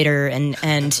a writer,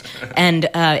 and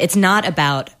it's not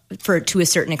about, to a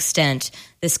certain extent,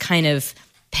 this kind of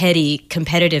petty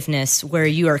competitiveness where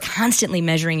you are constantly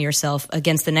measuring yourself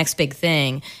against the next big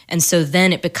thing, and so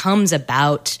then it becomes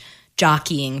about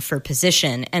jockeying for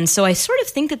position. And so I sort of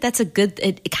think that that's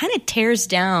it kind of tears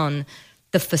down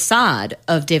the facade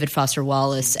of David Foster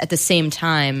Wallace at the same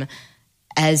time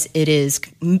as it is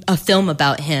a film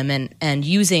about him, and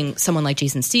using someone like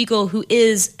Jason Segel, who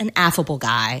is an affable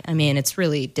guy. I mean, it's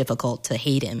really difficult to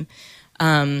hate him.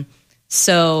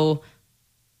 So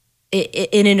it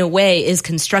in a way is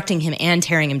constructing him and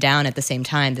tearing him down at the same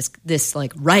time. This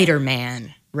like writer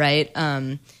man, right?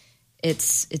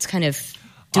 It's kind of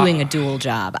doing a dual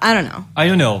job. I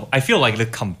don't know. I feel like the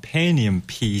companion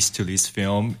piece to this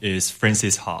film is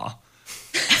Frances Ha.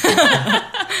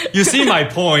 You see my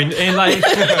point, and like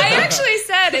I actually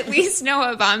said at least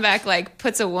Noah Baumbach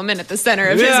puts a woman at the center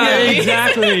of his movie. Yeah,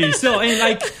 exactly. So,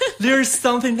 and there's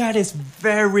something that is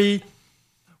very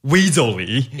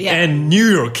weaselly and New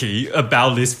York-y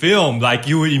about this film. Like,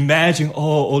 you would imagine,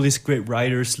 all these great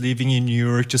writers living in New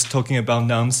York just talking about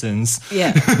nonsense.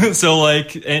 Yeah. So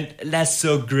and that's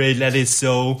so great. That is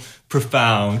so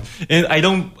profound. And I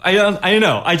don't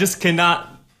know. I just cannot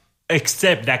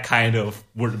accept that kind of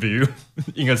worldview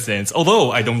in a sense.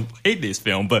 Although I don't hate this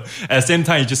film, but at the same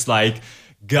time, it's just like,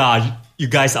 God, you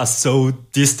guys are so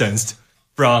distanced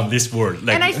from this world.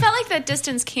 Like, And I felt like that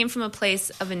distance came from a place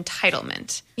of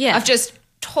entitlement. Yeah. Of just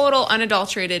total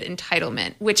unadulterated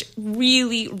entitlement, which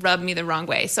really rubbed me the wrong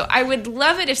way. So I would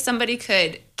love it if somebody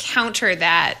could counter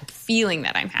that feeling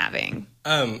that I'm having.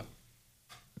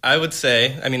 I would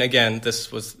say, I mean, again, this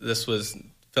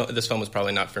film was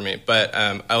probably not for me, but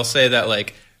I'll say that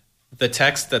like the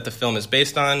text that the film is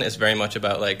based on is very much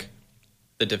about like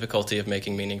the difficulty of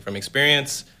making meaning from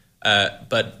experience,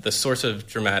 but the source of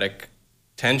dramatic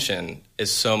tension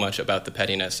is so much about the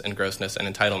pettiness and grossness and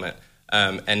entitlement,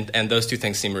 and those two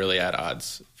things seem really at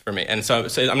odds for me. And so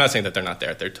I'm not saying that they're not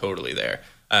there; they're totally there,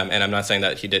 and I'm not saying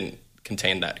that he didn't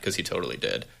contain that because he totally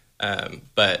did.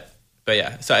 But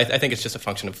yeah, so I think it's just a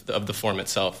function of the form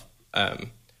itself.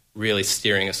 Really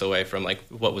steering us away from like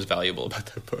what was valuable about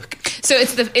that book. So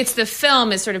it's the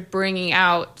film is sort of bringing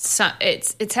out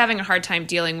it's having a hard time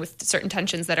dealing with certain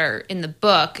tensions that are in the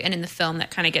book and in the film that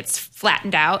kind of gets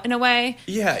flattened out in a way.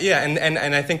 Yeah,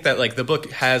 and I think that like the book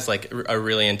has like a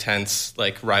really intense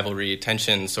like rivalry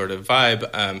tension sort of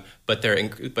vibe, but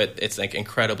it's like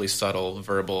incredibly subtle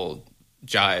verbal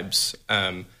jibes,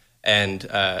 and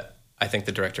I think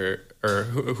the director or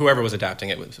whoever was adapting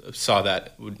it saw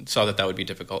that would be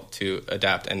difficult to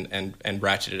adapt and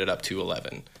ratcheted it up to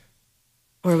 11.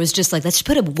 Or it was just like, let's just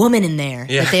put a woman in there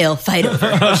that they'll fight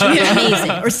over. She'll be amazing.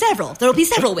 Or several. There'll be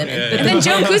several women. And then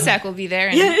Joan Cusack will be there,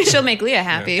 and she'll make Leah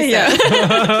happy. Yeah.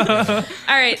 So.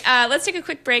 All right, let's take a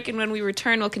quick break, and when we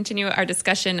return, we'll continue our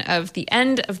discussion of the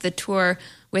end of the tour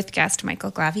with guest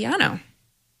Michael Glaviano.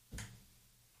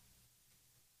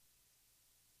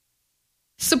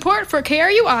 Support for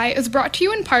KRUI is brought to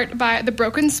you in part by The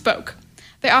Broken Spoke.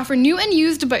 They offer new and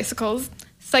used bicycles,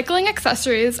 cycling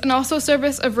accessories, and also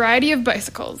service a variety of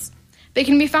bicycles. They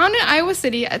can be found in Iowa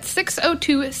City at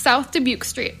 602 South Dubuque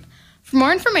Street. For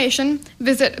more information,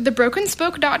 visit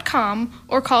thebrokenspoke.com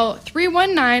or call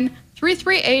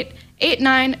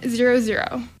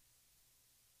 319-338-8900.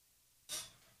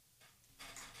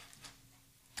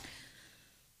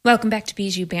 Welcome back to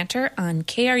Bijou Banter on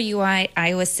KRUI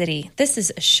Iowa City. This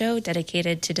is a show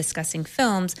dedicated to discussing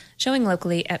films showing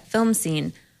locally at Film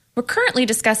Scene. We're currently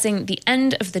discussing the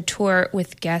end of the tour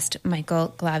with guest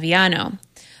Michael Glaviano.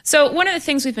 So one of the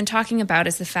things we've been talking about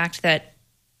is the fact that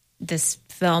this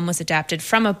film was adapted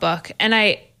from a book.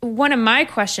 And one of my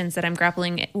questions that I'm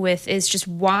grappling with is just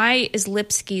why is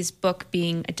Lipsky's book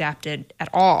being adapted at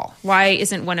all? Why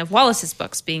isn't one of Wallace's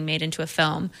books being made into a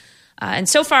film? And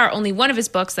so far, only one of his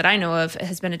books that I know of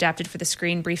has been adapted for the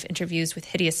screen, Brief Interviews with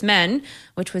Hideous Men,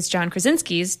 which was John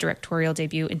Krasinski's directorial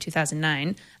debut in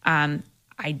 2009.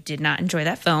 I did not enjoy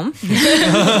that film.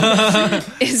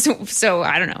 So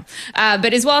I don't know.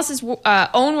 But is Wallace's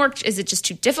own work, is it just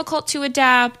too difficult to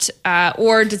adapt?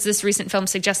 Or does this recent film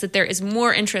suggest that there is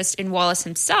more interest in Wallace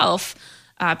himself,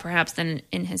 perhaps, than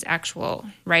in his actual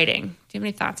writing? Do you have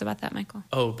any thoughts about that, Michael?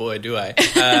 Oh boy, do I.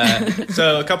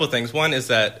 So a couple of things. One is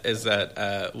that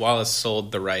Wallace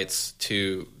sold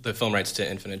the film rights to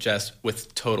Infinite Jest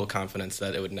with total confidence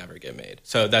that it would never get made.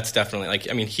 So that's definitely like,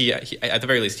 I mean, he at the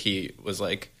very least he was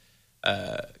like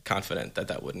confident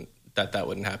that wouldn't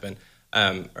happen,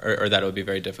 or that it would be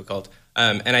very difficult.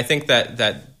 And I think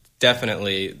that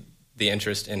definitely the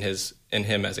interest in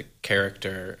him as a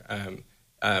character.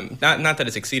 Not that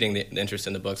it's exceeding the interest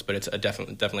in the books, but it's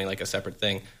definitely like a separate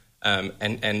thing.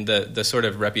 And the sort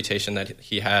of reputation that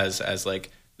he has as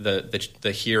like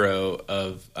the hero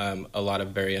of a lot of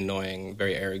very annoying,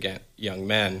 very arrogant young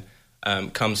men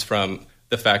comes from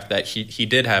the fact that he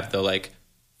did have the like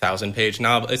 1,000-page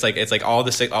novel. It's like all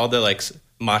the like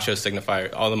macho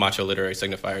signifier, all the macho literary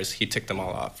signifiers. He ticked them all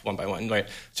off one by one. Right,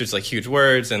 so it's like huge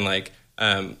words and like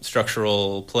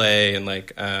structural play and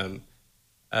like.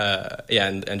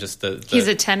 And just the he's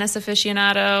a tennis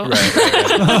aficionado, right.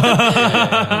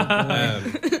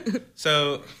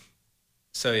 So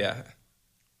yeah,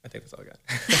 I think that's all I got.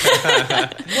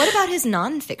 What about his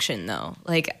nonfiction, though?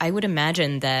 Like, I would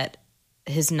imagine that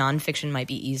his nonfiction might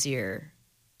be easier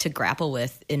to grapple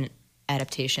with in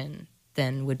adaptation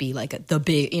than would be like the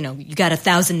big, you got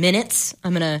 1,000 minutes.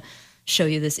 I'm gonna show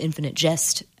you this Infinite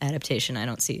Jest adaptation. I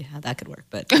don't see how that could work,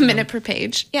 but a minute per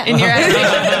page. Yeah, in your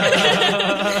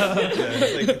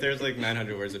adaptation. There's like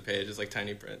 900 words a page. It's like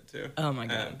tiny print too. Oh my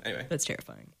god! Anyway, that's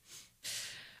terrifying.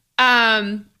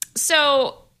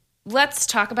 So let's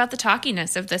talk about the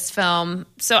talkiness of this film.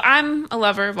 So I'm a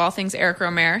lover of all things Eric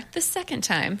Rohmer. The second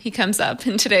time he comes up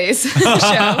in today's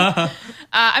show,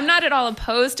 I'm not at all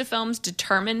opposed to films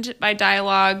determined by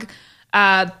dialogue.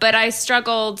 But I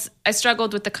struggled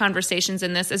with the conversations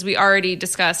in this. As we already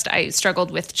discussed, I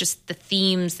struggled with just the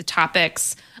themes, the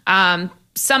topics.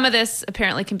 some of this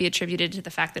apparently can be attributed to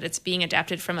the fact that it's being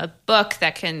adapted from a book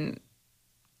that can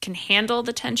handle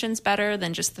the tensions better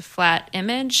than just the flat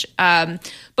image.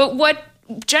 But what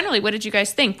did you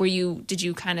guys think? Did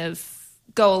you kind of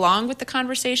go along with the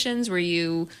conversations? Were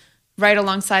you right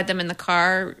alongside them in the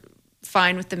car,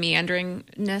 fine with the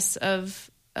meanderingness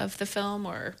of the film,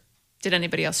 or did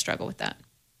anybody else struggle with that?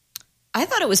 I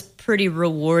thought it was pretty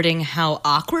rewarding how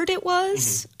awkward it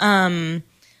was.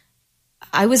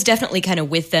 I was definitely kind of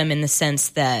with them in the sense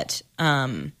that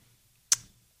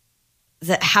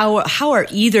that how are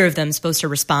either of them supposed to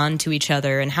respond to each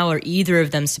other, and how are either of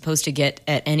them supposed to get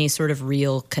at any sort of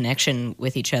real connection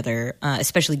with each other,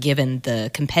 especially given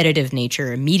the competitive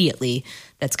nature immediately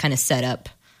that's kind of set up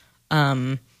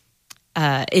in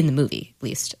the movie, at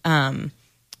least.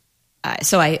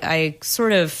 So I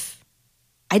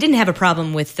didn't have a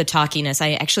problem with the talkiness.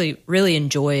 I actually really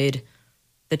enjoyed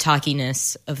the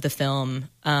talkiness of the film.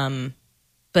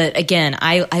 But again,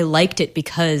 I liked it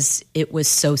because it was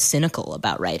so cynical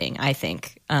about writing, I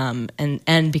think.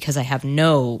 And because I have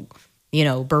no,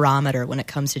 barometer when it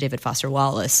comes to David Foster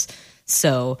Wallace.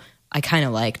 So I kind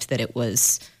of liked that it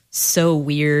was so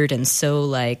weird and so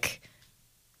like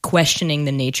questioning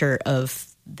the nature of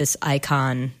this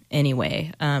icon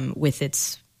anyway, with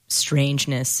its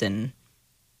strangeness and,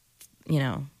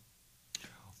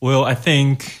 Well, I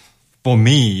think for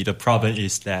me, the problem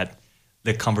is that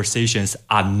the conversations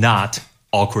are not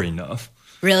awkward enough.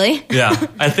 Really? Yeah,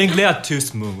 I think they are too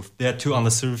smooth. They are too on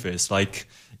the surface. Like,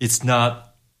 it's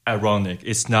not ironic.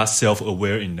 It's not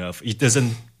self-aware enough. It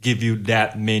doesn't give you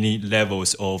that many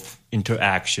levels of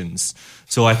interactions.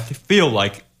 So I feel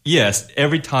like, yes,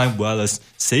 every time Wallace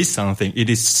says something, it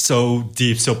is so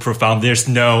deep, so profound. There's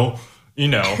no,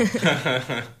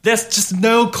 there's just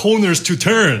no corners to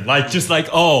turn.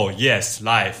 Oh, yes,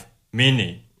 life,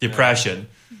 meaning, depression.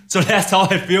 So that's how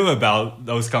I feel about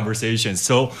those conversations.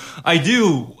 So I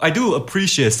do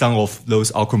appreciate some of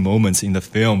those awkward moments in the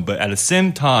film, but at the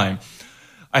same time,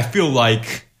 I feel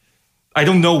like I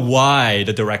don't know why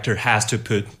the director has to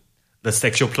put the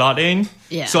sexual plot in.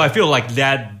 Yeah. So I feel like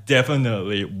that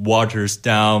definitely waters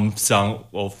down some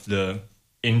of the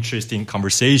interesting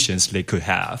conversations they could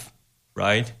have,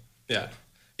 right? Yeah.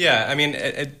 Yeah, I mean,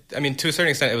 to a certain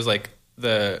extent, it was like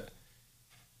the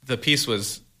piece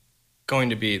was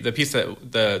going to be the piece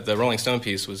that the Rolling Stone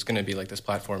piece was going to be like this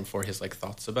platform for his like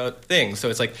thoughts about things. So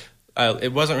it's like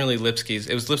it wasn't really Lipsky's.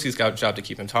 It was Lipsky's job to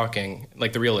keep him talking,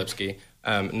 like the real Lipsky,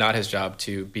 not his job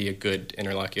to be a good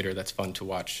interlocutor that's fun to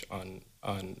watch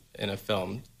in a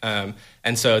film. And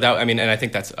so that and I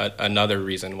think that's another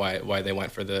reason why they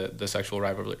went for the sexual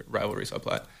rivalry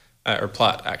subplot or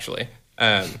plot actually.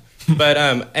 But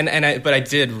I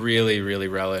did really, really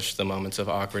relish the moments of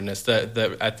awkwardness.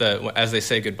 As they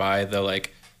say goodbye, the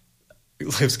like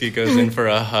Lipsky goes in for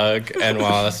a hug, and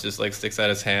Wallace just like sticks out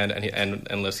his hand, and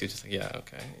Lipsky's just like, yeah,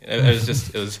 okay.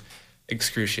 It was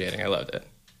excruciating. I loved it.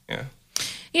 Yeah.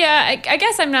 Yeah, I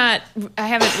guess I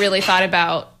haven't really thought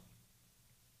about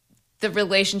the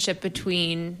relationship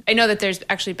between. I know that there's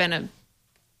actually been a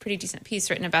pretty decent piece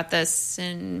written about this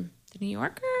in the New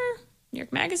York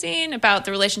Magazine about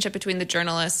the relationship between the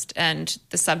journalist and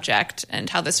the subject, and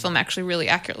how this film actually really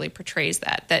accurately portrays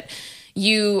that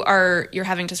you're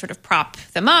having to sort of prop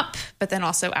them up, but then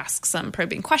also ask some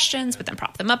probing questions, but then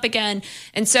prop them up again.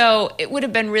 And so it would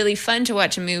have been really fun to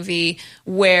watch a movie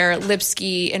where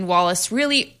Lipsky and Wallace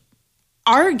really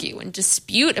argue and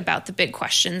dispute about the big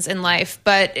questions in life.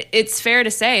 But it's fair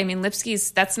to say,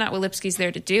 that's not what Lipsky's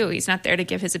there to do. He's not there to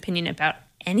give his opinion about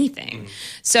anything.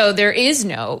 So there is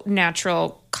no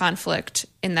natural conflict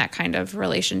in that kind of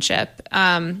relationship.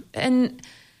 For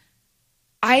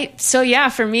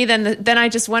me, then I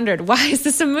just wondered, why is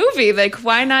this a movie? Like,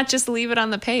 why not just leave it on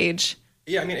the page?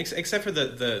 Yeah, except for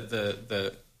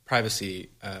the privacy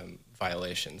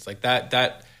violations, like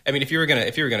that. If you were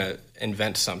gonna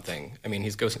invent something,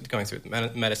 he's going through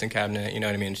the medicine cabinet. You know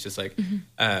what I mean? It's just like,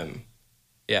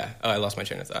 yeah. Oh, I lost my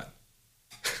train of thought.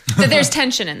 That there's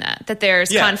tension in that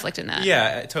there's conflict in that.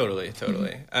 Yeah, totally.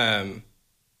 Yeah,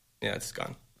 it's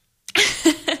gone.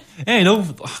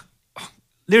 And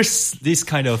there's this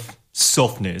kind of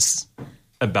softness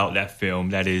about that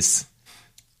film that is,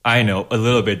 I know, a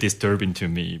little bit disturbing to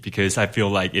me, because I feel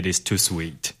like it is too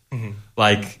sweet. Mm-hmm.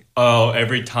 Like,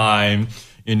 every time,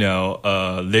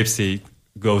 Lipsy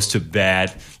goes to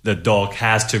bed, the dog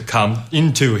has to come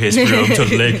into his room to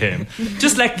lick him.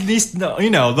 Just like these,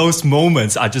 those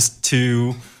moments are just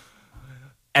too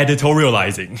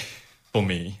editorializing for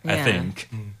me, I think.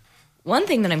 One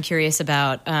thing that I'm curious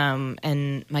about,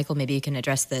 and Michael, maybe you can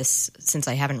address this since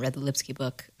I haven't read the Lipsky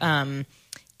book,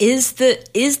 is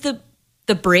the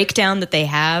the breakdown that they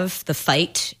have, the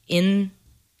fight in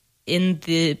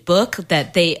the book,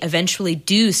 that they eventually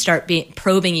do start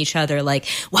probing each other, like,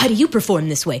 why do you perform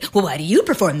this way? Well, why do you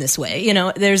perform this way? You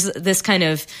know, there's this kind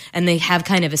of, and they have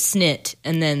kind of a snit,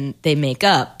 and then they make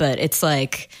up, but it's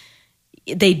like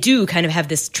they do kind of have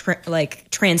this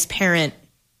transparent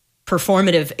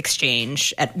performative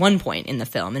exchange at one point in the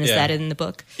film. And is that in the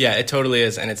book? Yeah, it totally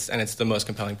is, and it's the most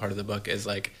compelling part of the book is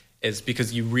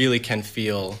because you really can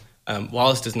feel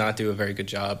Wallace does not do a very good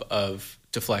job of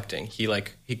deflecting. He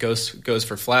goes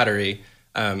for flattery,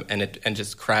 and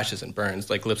just crashes and burns.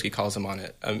 Like Lipsky calls him on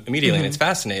it immediately, and it's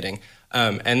fascinating.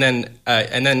 And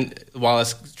then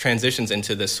Wallace transitions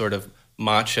into this sort of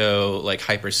macho, like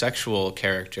hypersexual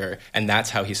character, and that's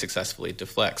how he successfully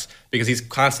deflects, because he's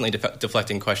constantly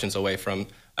deflecting questions away from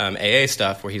AA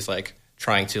stuff, where he's like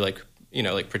trying to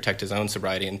protect his own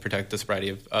sobriety and protect the sobriety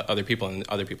of other people and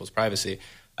other people's privacy.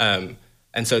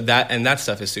 And so that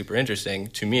stuff is super interesting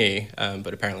to me,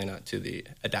 but apparently not to the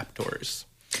adaptors.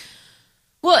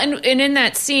 Well, and in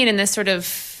that scene, in this sort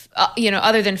of,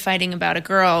 other than fighting about a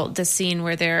girl, the scene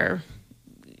where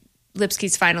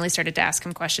Lipsky's finally started to ask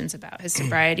him questions about his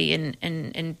sobriety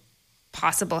and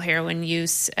possible heroin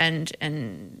use,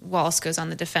 and Wallace goes on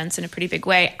the defense in a pretty big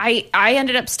way. I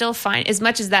ended up still as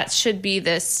much as that should be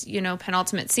this,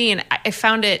 penultimate scene, I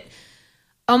found it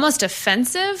almost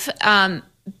offensive,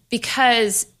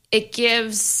 because it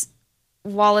gives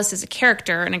Wallace as a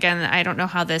character, and again, I don't know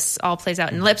how this all plays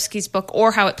out in Lipsky's book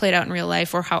or how it played out in real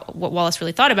life or what Wallace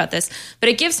really thought about this, but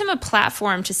it gives him a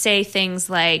platform to say things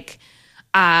like,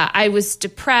 I was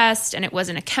depressed, and it was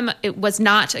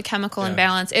not a chemical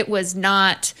imbalance. It was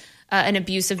not an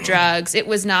abuse of drugs. It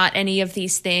was not any of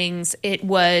these things. It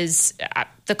was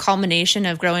the culmination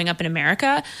of growing up in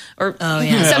America, or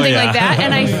something like that.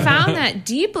 And I found that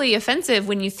deeply offensive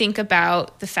when you think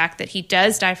about the fact that he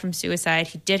does die from suicide.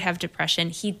 He did have depression.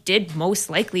 He did most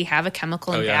likely have a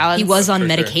chemical imbalance. He was on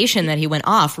medication that he went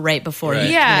off right before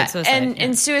he committed suicide.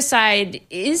 And suicide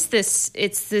is this.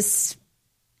 It's this.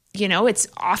 It's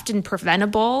often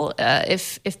preventable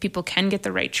if people can get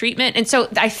the right treatment. And so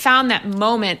I found that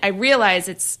moment. I realize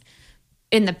it's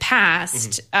in the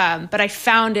past, but I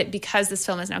found it, because this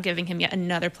film is now giving him yet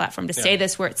another platform to say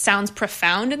this, where it sounds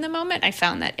profound in the moment. I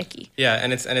found that icky. Yeah,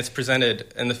 and it's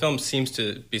presented, and the film seems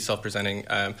to be self-presenting.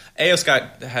 A.O.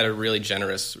 Scott had a really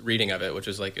generous reading of it, which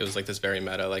was like this very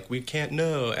meta, like, we can't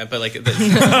know, but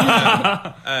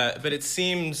it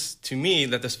seems to me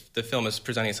that the film is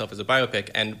presenting itself as a biopic,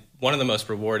 and one of the most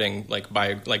rewarding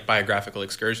biographical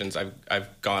excursions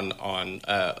I've gone on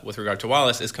with regard to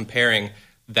Wallace is comparing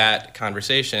that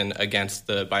conversation against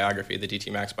the biography, the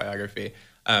D.T. Max biography,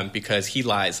 because he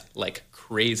lies like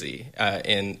crazy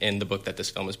in the book that this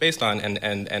film is based on,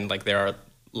 and like there are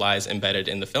lies embedded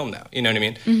in the film now. You know what I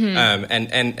mean?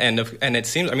 Mm-hmm. And it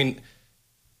seems, I mean,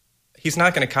 he's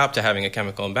not going to cop to having a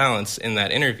chemical imbalance in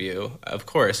that interview, of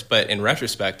course, but in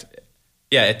retrospect,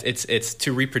 it's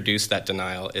to reproduce that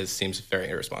denial seems very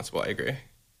irresponsible. I agree.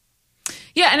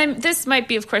 Yeah, and this might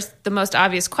be, of course, the most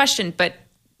obvious question, but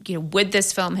would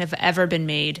this film have ever been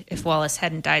made if Wallace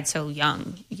hadn't died so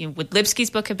young? Would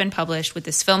Lipsky's book have been published? Would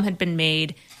this film have been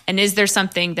made? And is there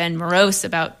something then morose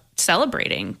about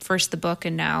celebrating first the book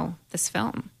and now this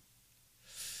film?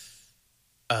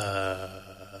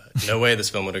 No way this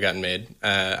film would have gotten made.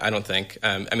 I don't think.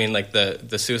 I mean, like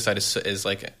the suicide is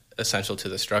like essential to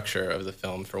the structure of the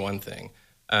film, for one thing,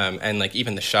 and like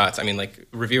even the shots. I mean, like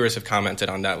reviewers have commented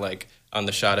on that, like on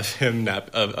the shot of him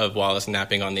of Wallace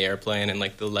napping on the airplane, and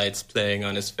like the lights playing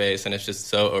on his face, and it's just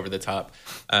so over the top,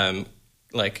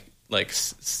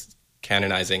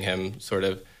 canonizing him, sort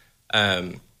of.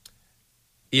 I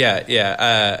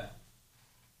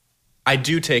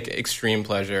do take extreme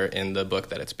pleasure in the book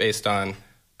that it's based on,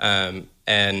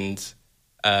 and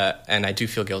I do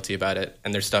feel guilty about it.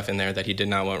 And there's stuff in there that he did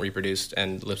not want reproduced,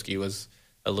 and Lipsky was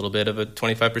a little bit of a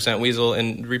 25% weasel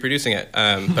in reproducing it.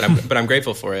 But I'm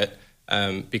grateful for it,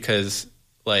 because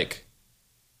like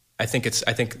I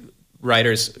think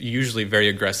writers usually very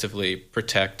aggressively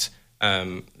protect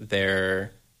the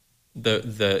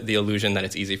illusion that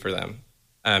it's easy for them,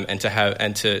 and to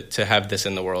have this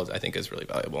in the world, I think, is really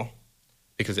valuable,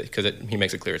 because he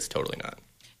makes it clear it's totally not.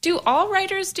 Do all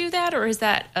writers do that, or is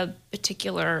that a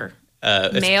particular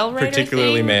male writer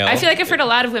particularly thing? Male. I feel like I've heard a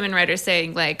lot of women writers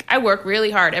saying, like, I work really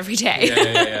hard every day.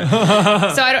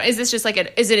 Yeah. So is this just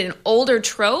like is it an older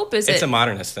trope? It's a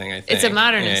modernist thing, I think. It's a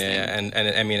modernist thing. And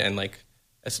I mean, and like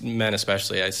as men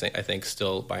especially, I think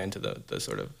still buy into the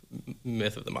sort of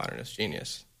myth of the modernist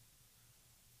genius.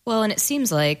 Well, and it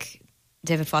seems like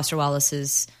David Foster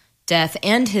Wallace's death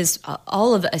and his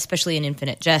all of, especially in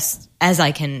Infinite Jest, as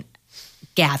I can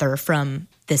gather from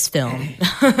this film.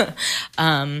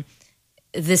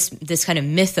 This kind of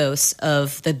mythos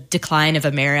of the decline of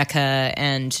America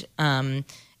and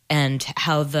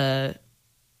how the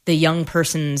young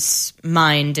person's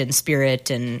mind and spirit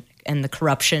and the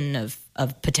corruption of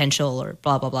potential or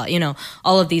blah blah blah,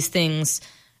 all of these things.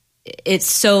 It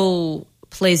so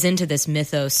plays into this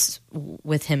mythos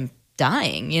with him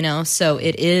dying, so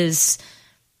it is,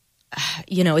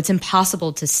 it's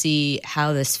impossible to see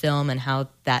how this film and how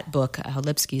that book, how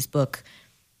Lipsky's book,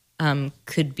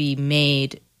 could be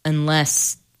made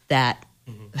unless that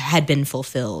had been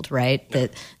fulfilled, right? Yeah.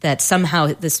 That somehow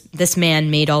this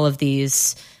man made all of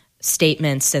these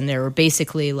statements, and they were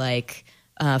basically like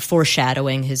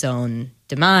foreshadowing his own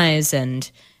demise,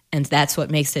 and that's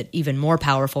what makes it even more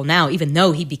powerful now, even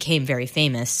though he became very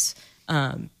famous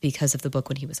because of the book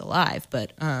when he was alive.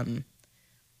 But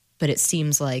it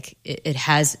seems like it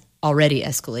has already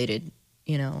escalated,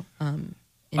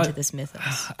 into this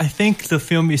mythos. I think the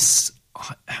film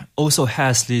also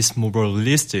has this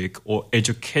moralistic or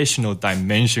educational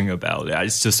dimension about it.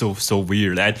 It's just so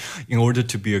weird that in order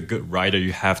to be a good writer,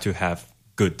 you have to have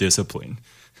good discipline.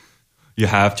 You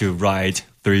have to write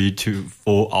 3 to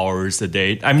 4 hours a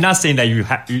day. I'm not saying that you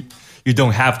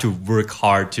don't have to work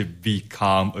hard to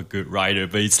become a good writer,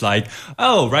 but it's like,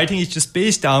 writing is just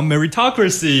based on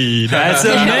meritocracy. That's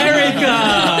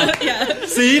America. Yeah.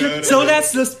 See? So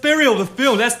that's the spirit of the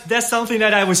film. That's something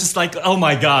that I was just like, oh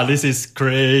my God, this is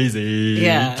crazy.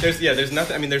 Yeah. There's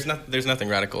nothing. I mean, there's nothing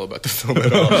radical about the film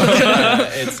at all.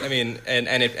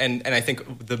 And I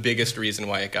think the biggest reason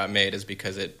why it got made is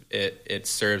because it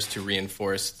serves to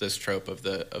reinforce this trope of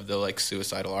the like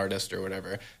suicidal artist or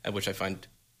whatever, which I find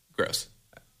gross.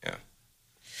 Yeah.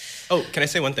 Oh, can I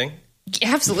say one thing?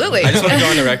 Absolutely. I just want to go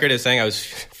on the record as saying I was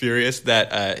furious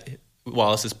that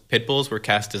Wallace's pit bulls were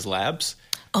cast as labs.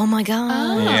 Oh my God.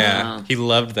 Oh. Yeah. He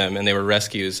loved them, and they were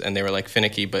rescues, and they were like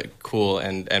finicky but cool,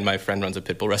 and my friend runs a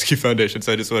pit bull rescue foundation,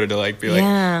 so I just wanted to like be like,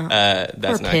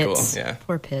 that's Poor not Pitts. cool. Yeah.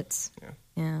 Poor Pitts.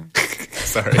 Yeah.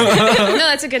 Sorry. No,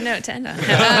 that's a good note to end on.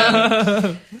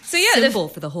 So yeah, symbol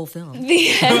for the whole film. The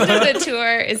end of the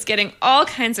tour is getting all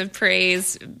kinds of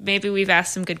praise. Maybe we've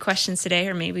asked some good questions today,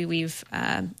 or maybe we've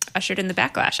ushered in the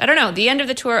backlash. I don't know. The end of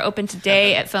the tour opened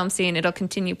today at Film Scene. It'll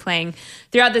continue playing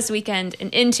throughout this weekend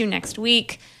and into next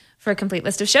week. For a complete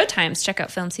list of showtimes, check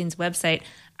out Film Scene's website,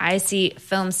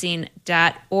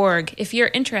 icfilmscene.org. If you're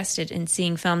interested in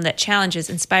seeing film that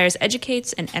challenges, inspires,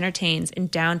 educates, and entertains in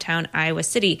downtown Iowa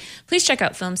City, please check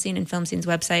out Film Scene and Film Scene's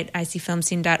website,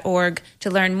 icfilmscene.org, to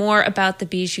learn more about the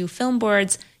Bijou Film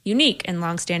Board's unique and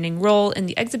longstanding role in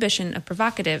the exhibition of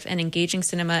provocative and engaging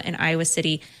cinema in Iowa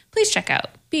City. Please check out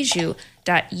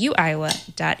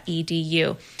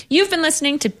bijou.uiowa.edu. You've been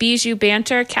listening to Bijou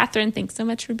Banter. Catherine, thanks so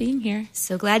much for being here.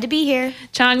 So glad to be here.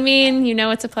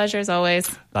 Changmin, it's a pleasure as always.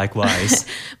 Likewise.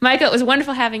 Michael, it was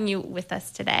wonderful having you with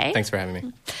us today. Thanks for having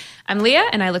me. I'm Leah,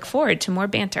 and I look forward to more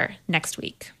banter next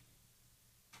week.